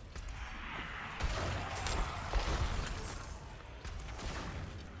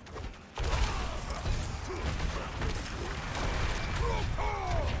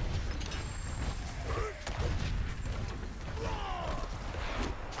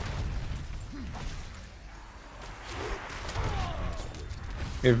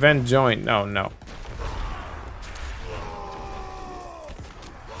 Event joined. No, no.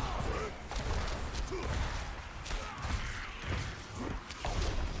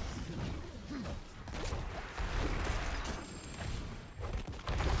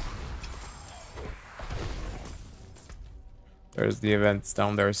 There's the events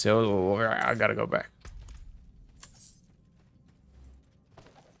down there, so I gotta go back.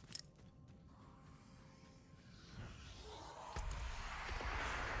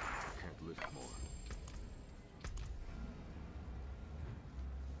 Can't lift more.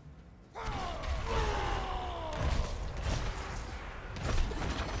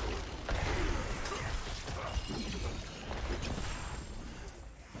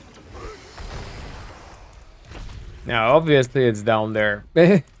 Now, obviously, it's down there.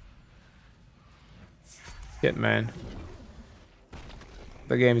 Shit, man.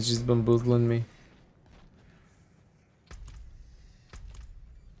 The game is just bamboozling me.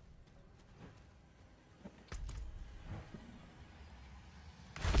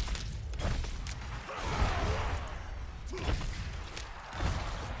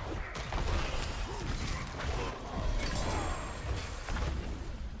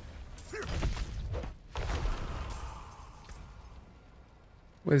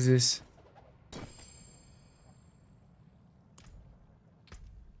 What is this?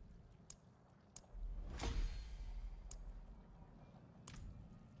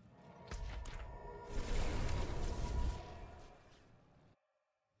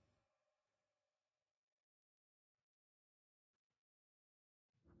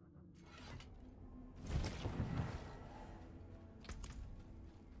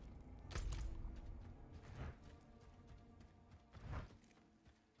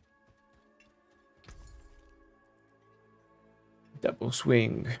 Double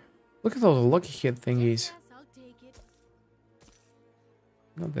swing. Look at all the lucky hit thingies. Yes, I'll take it.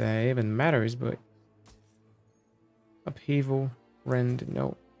 Not that it even matters, but upheaval, rend,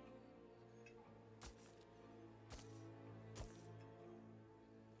 no.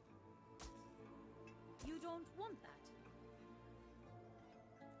 You don't want that.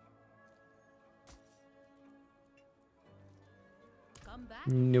 Come back.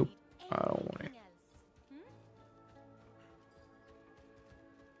 if you Nope. need I don't want it. anything else.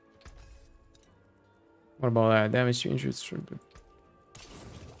 What about that? Damage to injured strip. I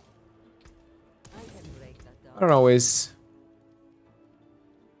can break that I down. don't know, is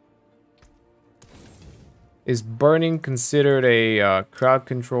burning considered a crowd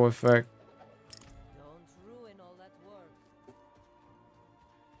control effect? Don't ruin all that work.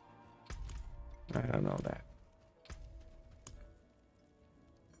 I don't know that.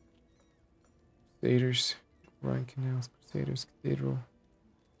 Crusaders, Rhine Canals, Crusaders, Cathedral.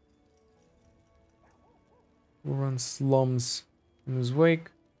 We'll run slums in his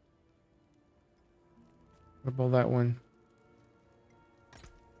wake. What about that one?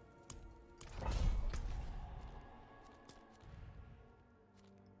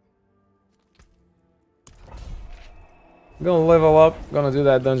 I'm gonna level up, gonna do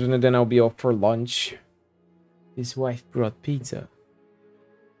that dungeon, and then I'll be off for lunch. His wife brought pizza.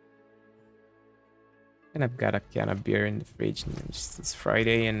 And I've got a can of beer in the fridge. And it's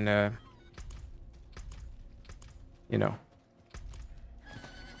Friday, and you know.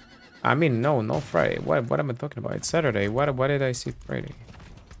 I mean, no Friday. What am I talking about? It's Saturday. Why did I say Friday?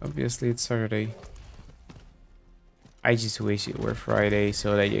 Obviously, it's Saturday. I just wish it were Friday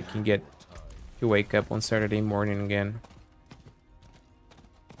so that you can get to wake up on Saturday morning again.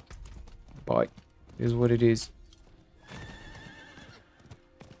 but it is what it is.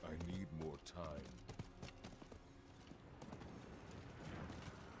 I need more time.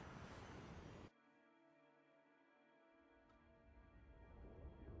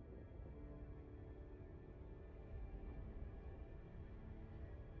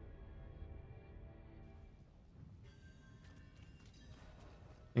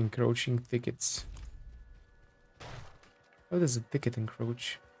 Encroaching thickets. How does a thicket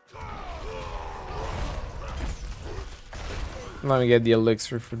encroach? Let me get the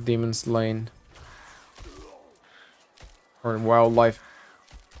elixir for Demon Slain. Or Wildlife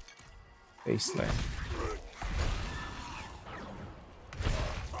Wasteland.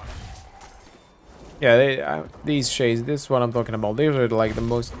 Yeah, these shades, this is what I'm talking about. These are like the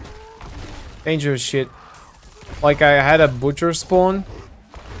most dangerous shit. Like I had a butcher spawn.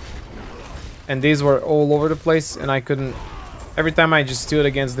 And these were all over the place and I couldn't... Every time I just stood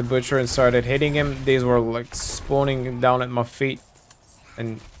against the butcher and started hitting him, these were like spawning down at my feet.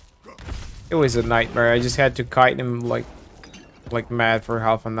 And it was a nightmare. I just had to kite him like mad for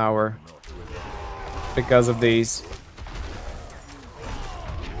half an hour. Because of these.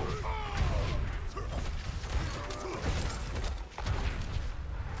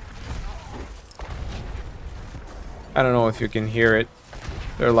 I don't know if you can hear it.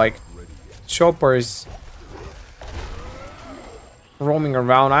 They're like choppers roaming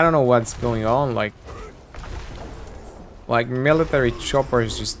around. I don't know what's going on. Like military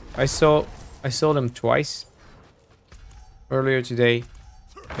choppers. Just I saw them twice earlier today.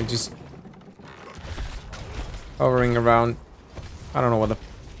 They're just hovering around. I don't know what the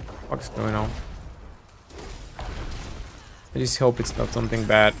fuck's going on. I just hope it's not something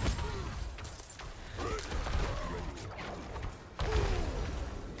bad.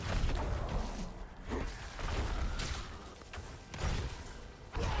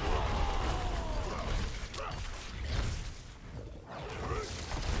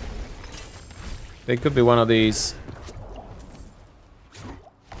 They could be one of these.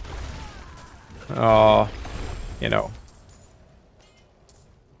 You know.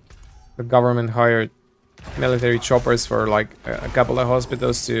 The government hired military choppers for like a couple of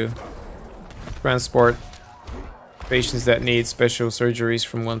hospitals to transport patients that need special surgeries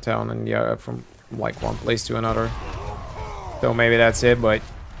from one town and yeah, from like one place to another. So maybe that's it, but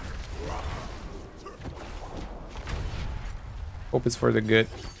hope it's for the good.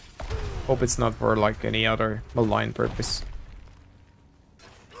 Hope it's not for like any other malign purpose.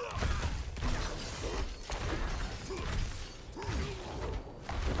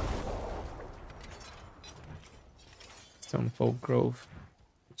 Stonefolk Grove,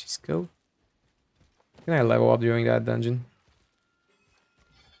 which is cool. Can I level up during that dungeon?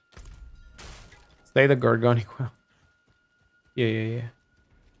 Slay the Gorgonic well. Yeah.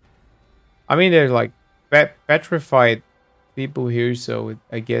 I mean, they're like petrified people here, so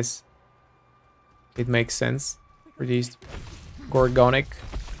I guess it makes sense for these Gorgonic,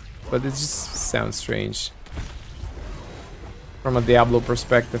 but it just sounds strange from a Diablo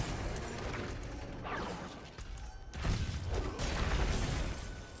perspective.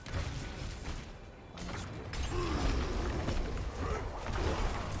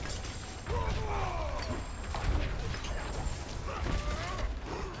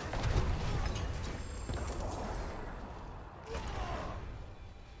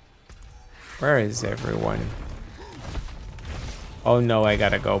 Where is everyone? Oh no, I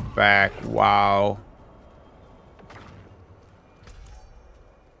gotta go back. Wow.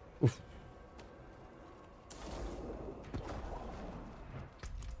 Oof.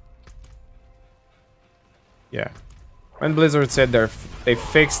 Yeah. When Blizzard said they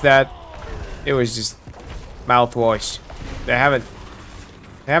fixed that, it was just mouthwash. They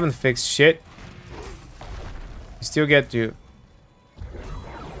haven't fixed shit. You still get to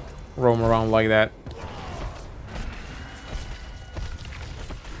roam around like that.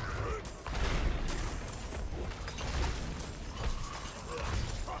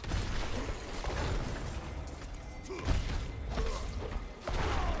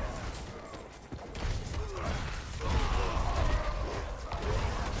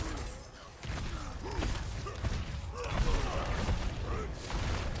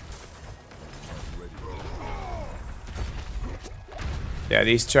 Yeah,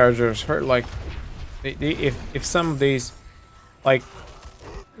 these chargers hurt like if some of these like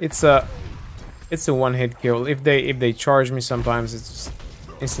it's a one-hit kill. If they charge me sometimes it's just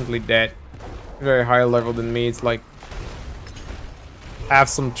instantly dead. Very higher level than me. It's like have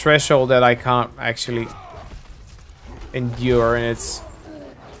some threshold that I can't actually endure, and it's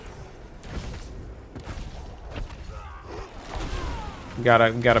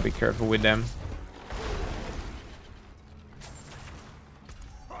Gotta be careful with them.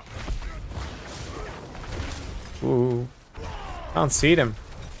 Ooh. I don't see them.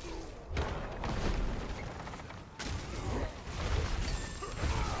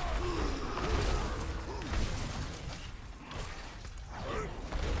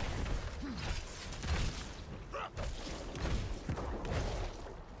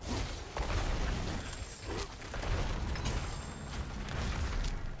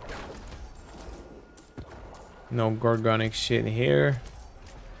 No Gorgonic shit here.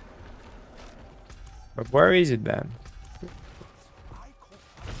 But where is it then?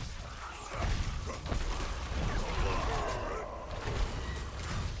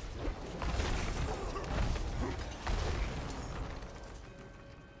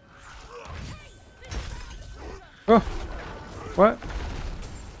 Oh, what?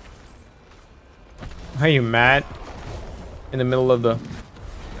 Are you mad? In the middle of the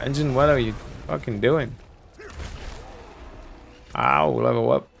engine? What are you fucking doing? Ow,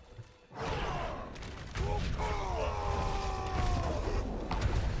 level up.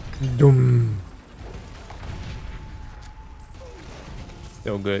 Doom.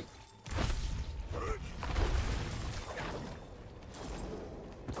 Still good.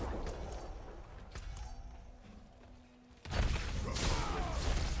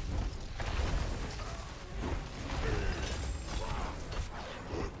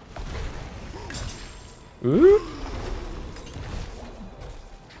 Ooh.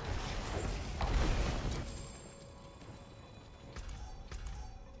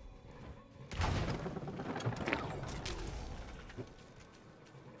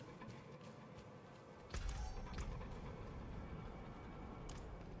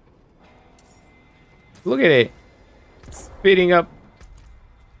 Look at it. Speeding up.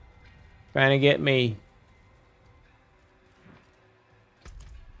 Trying to get me.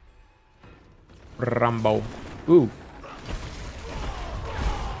 Rambo. Ooh.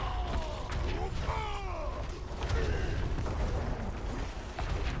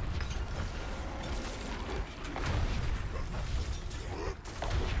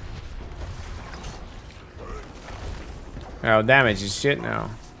 Oh, damage is shit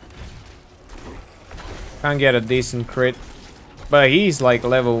now. Can't get a decent crit. But he's like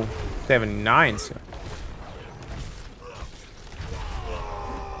level 79, so.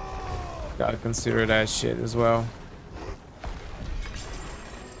 Gotta consider that shit as well.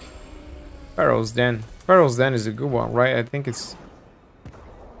 Pharaoh's Den. Pharaoh's Den is a good one, right? I think it's...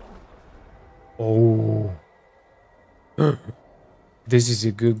 Oh. This is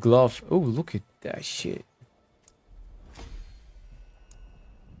a good glove. Oh, look at that shit.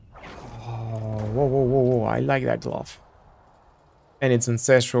 Oh, whoa, whoa, whoa, whoa. I like that glove. And it's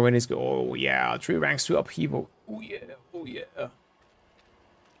ancestral and it's... Oh, yeah. 3 ranks to Upheaval. Oh, yeah. Oh, yeah.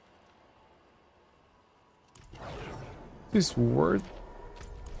 This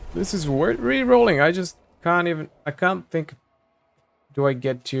is worth re-rolling. I just can't even... I can't think... Do I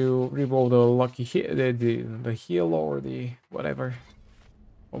get to re-roll the lucky hit, the heal or the whatever?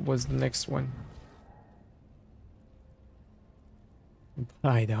 What was the next one?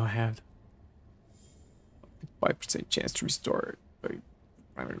 I don't have 5% chance to restore it.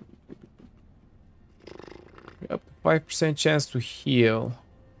 Up 5% chance to heal.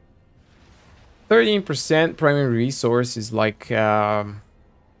 13% primary resource is like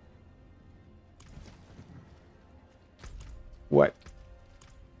what?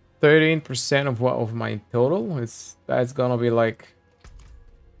 13% of what of my total? That's gonna be like,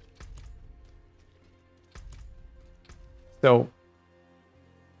 so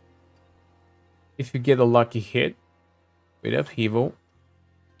if you get a lucky hit with Upheaval,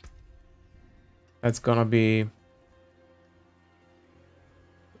 that's gonna be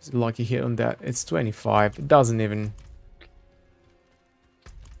lucky hit on that. It's 25. It doesn't even.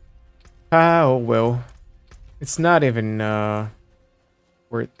 Oh well, it's not even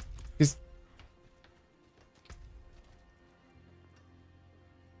worth. Just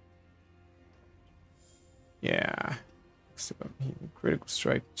yeah. So, critical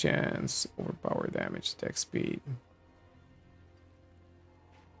strike chance, overpower damage, attack speed.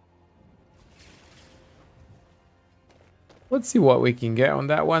 Let's see what we can get on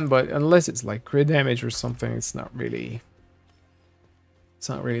that one, but unless it's like crit damage or something, it's not really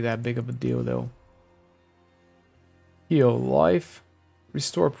that big of a deal though. Heal life,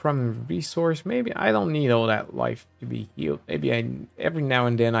 restore primary resource. Maybe I don't need all that life to be healed. Maybe every now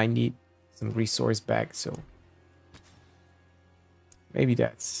and then I need some resource back, so maybe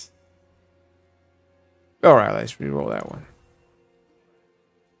that's all right. Let's reroll that one.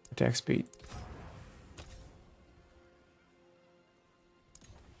 Attack speed.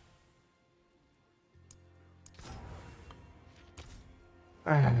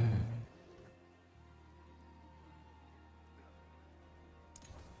 Alright.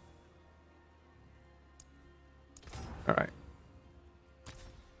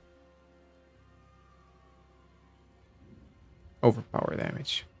 Overpower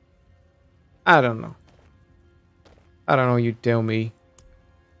damage. I don't know. I don't know, you tell me.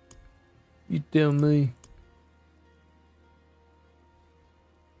 You tell me.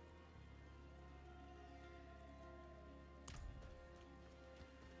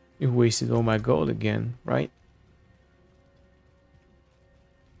 You wasted all my gold again, right?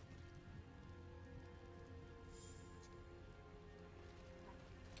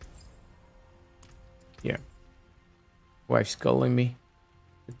 Yeah. Wife's calling me.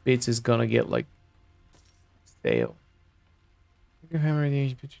 The bits is gonna get like stale. Hammer the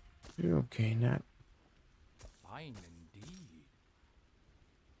age, but okay, not. Fine indeed.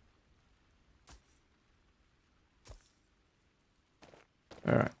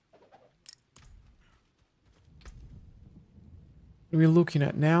 Alright. What are we looking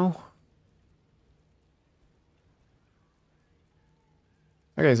at now?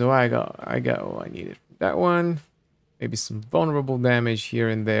 Okay, so I got what I needed. That one. Maybe some vulnerable damage here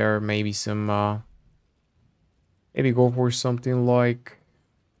and there. Maybe some maybe go for something like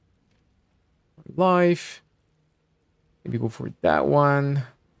life. Maybe go for that one.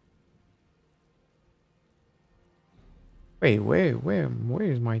 Wait, where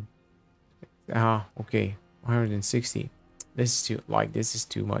is my... Ah, okay. 160. This is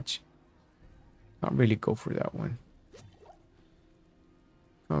too much. Can't really go for that one.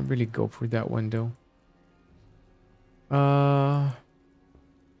 Can't really go for that one though.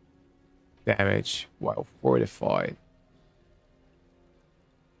 Damage while fortified.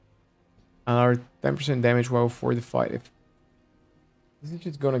 Another 10% damage while fortified. If this is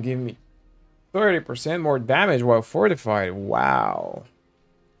just gonna give me 30% more damage while fortified. Wow.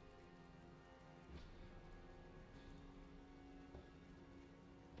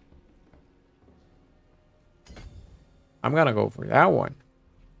 I'm gonna go for that one.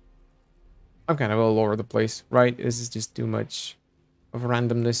 I'm kind of all over the place, right? This is just too much of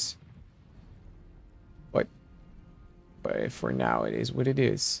randomness. But for now, it is what it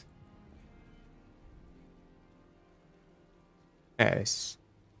is. Yes.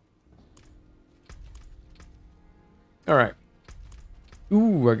 Alright.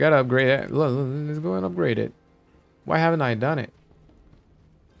 Ooh, I gotta upgrade it. Let's go and upgrade it. Why haven't I done it?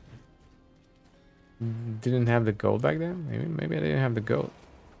 Didn't have the gold back then? Maybe I didn't have the gold.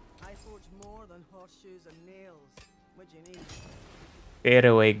 I forge more than horseshoes and nails. What do you need?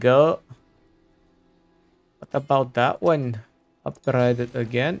 There we go. What about that one? Upgrade it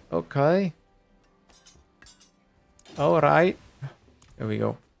again. Okay. Alright. There we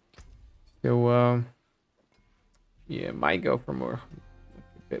go. So, yeah, might go for more.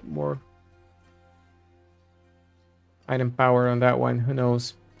 A bit more item power on that one. Who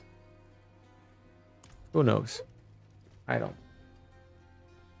knows? Who knows? I don't.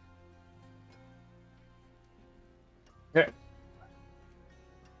 Yeah.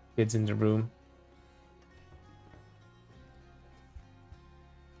 Kids in the room.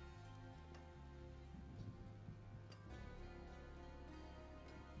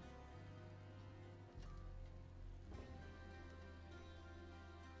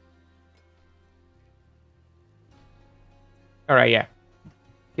 Alright, yeah.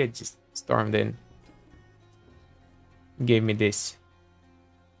 Kid just stormed in. Gave me this.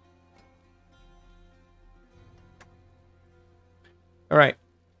 Alright.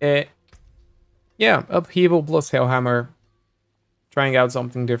 Yeah, Upheaval plus Hellhammer. Trying out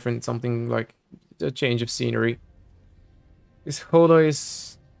something different, something like a change of scenery. This HoTA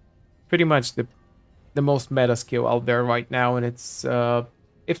is pretty much the most meta skill out there right now, and it's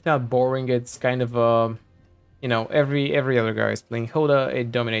if not boring, it's kind of you know, every other guy is playing HoTA.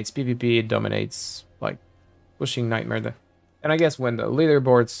 It dominates PvP, it dominates like pushing Nightmare. And I guess when the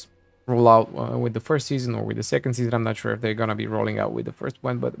leaderboards roll out with the first season or with the second season, I'm not sure if they're gonna be rolling out with the first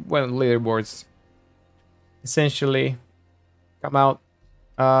one, but when leaderboards essentially come out,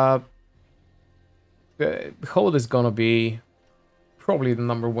 HoTA is gonna be probably the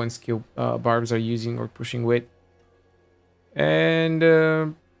 #1 skill barbs are using or pushing with. And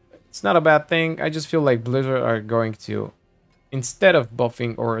it's not a bad thing. I just feel like Blizzard are going to, instead of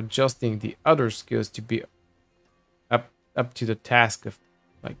buffing or adjusting the other skills to be up to the task of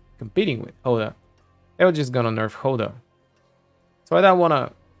like competing with HoTA, they're just gonna nerf HoTA. So I don't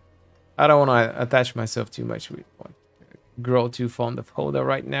wanna attach myself too much with like grow too fond of HoTA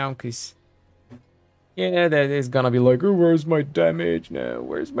right now, because yeah, that is gonna be like, oh, where's my damage now?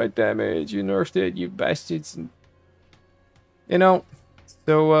 Where's my damage? You nerfed it, you bastards. And, you know,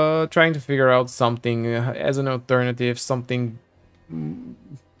 So trying to figure out something as an alternative, something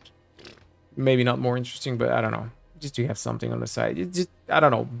maybe not more interesting, but I don't know. Just to have something on the side. It just, I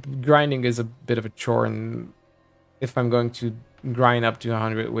don't know. Grinding is a bit of a chore, and if I'm going to grind up to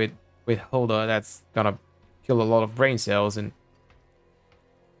 100 with HoTA, that's gonna kill a lot of brain cells, and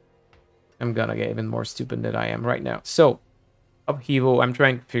I'm gonna get even more stupid than I am right now. So, Upheaval, I'm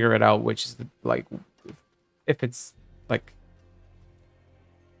trying to figure it out, which is the, like, if it's like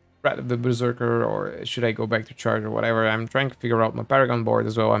Rat of the Berserker, or should I go back to Charge or whatever. I'm trying to figure out my Paragon board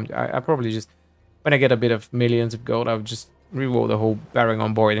as well. I probably just, when I get a bit of millions of gold, I'll just reroll the whole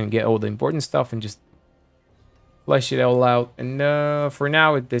Paragon board and get all the important stuff and just flesh it all out. And for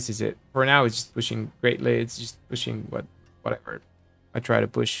now, this is it. For now, it's just pushing greatly. It's just pushing whatever I try to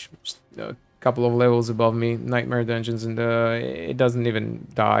push. Just a couple of levels above me, Nightmare Dungeons, and it doesn't even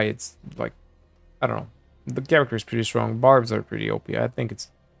die. It's like, I don't know. The character is pretty strong. Barbs are pretty OP. I think it's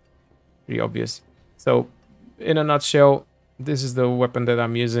pretty obvious. So, in a nutshell, this is the weapon that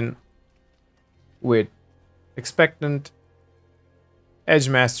I'm using with Expectant, Edge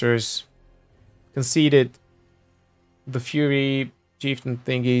Masters, Conceited, the Fury Chieftain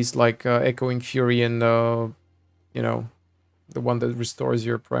thingies like Echoing Fury and, you know, the one that restores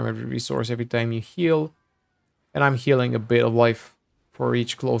your primary resource every time you heal. And I'm healing a bit of life for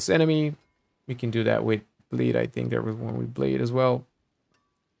each close enemy. We can do that with Bleed. I think there was one with Bleed as well.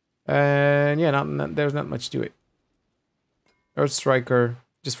 And yeah, there's not much to it. Earth Striker,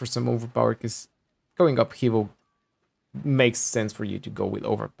 just for some overpower, because going Upheaval makes sense for you to go with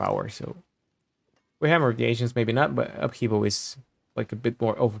overpower. So with Hammer of the Ancients, maybe not, but Upheaval is like a bit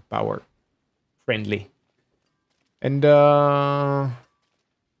more overpower friendly. And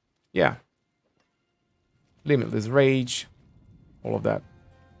yeah, Limitless Rage, all of that.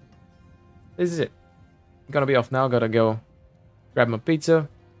 This is it. I'm gonna be off now. Gotta go grab my pizza,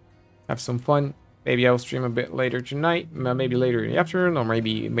 have some fun. Maybe I'll stream a bit later tonight, maybe later in the afternoon, or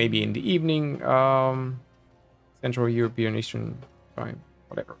maybe in the evening. Central European Eastern time,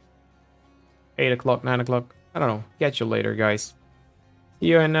 whatever. 8 o'clock, 9 o'clock. I don't know. Catch you later, guys. See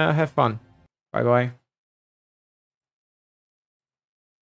you and have fun. Bye bye.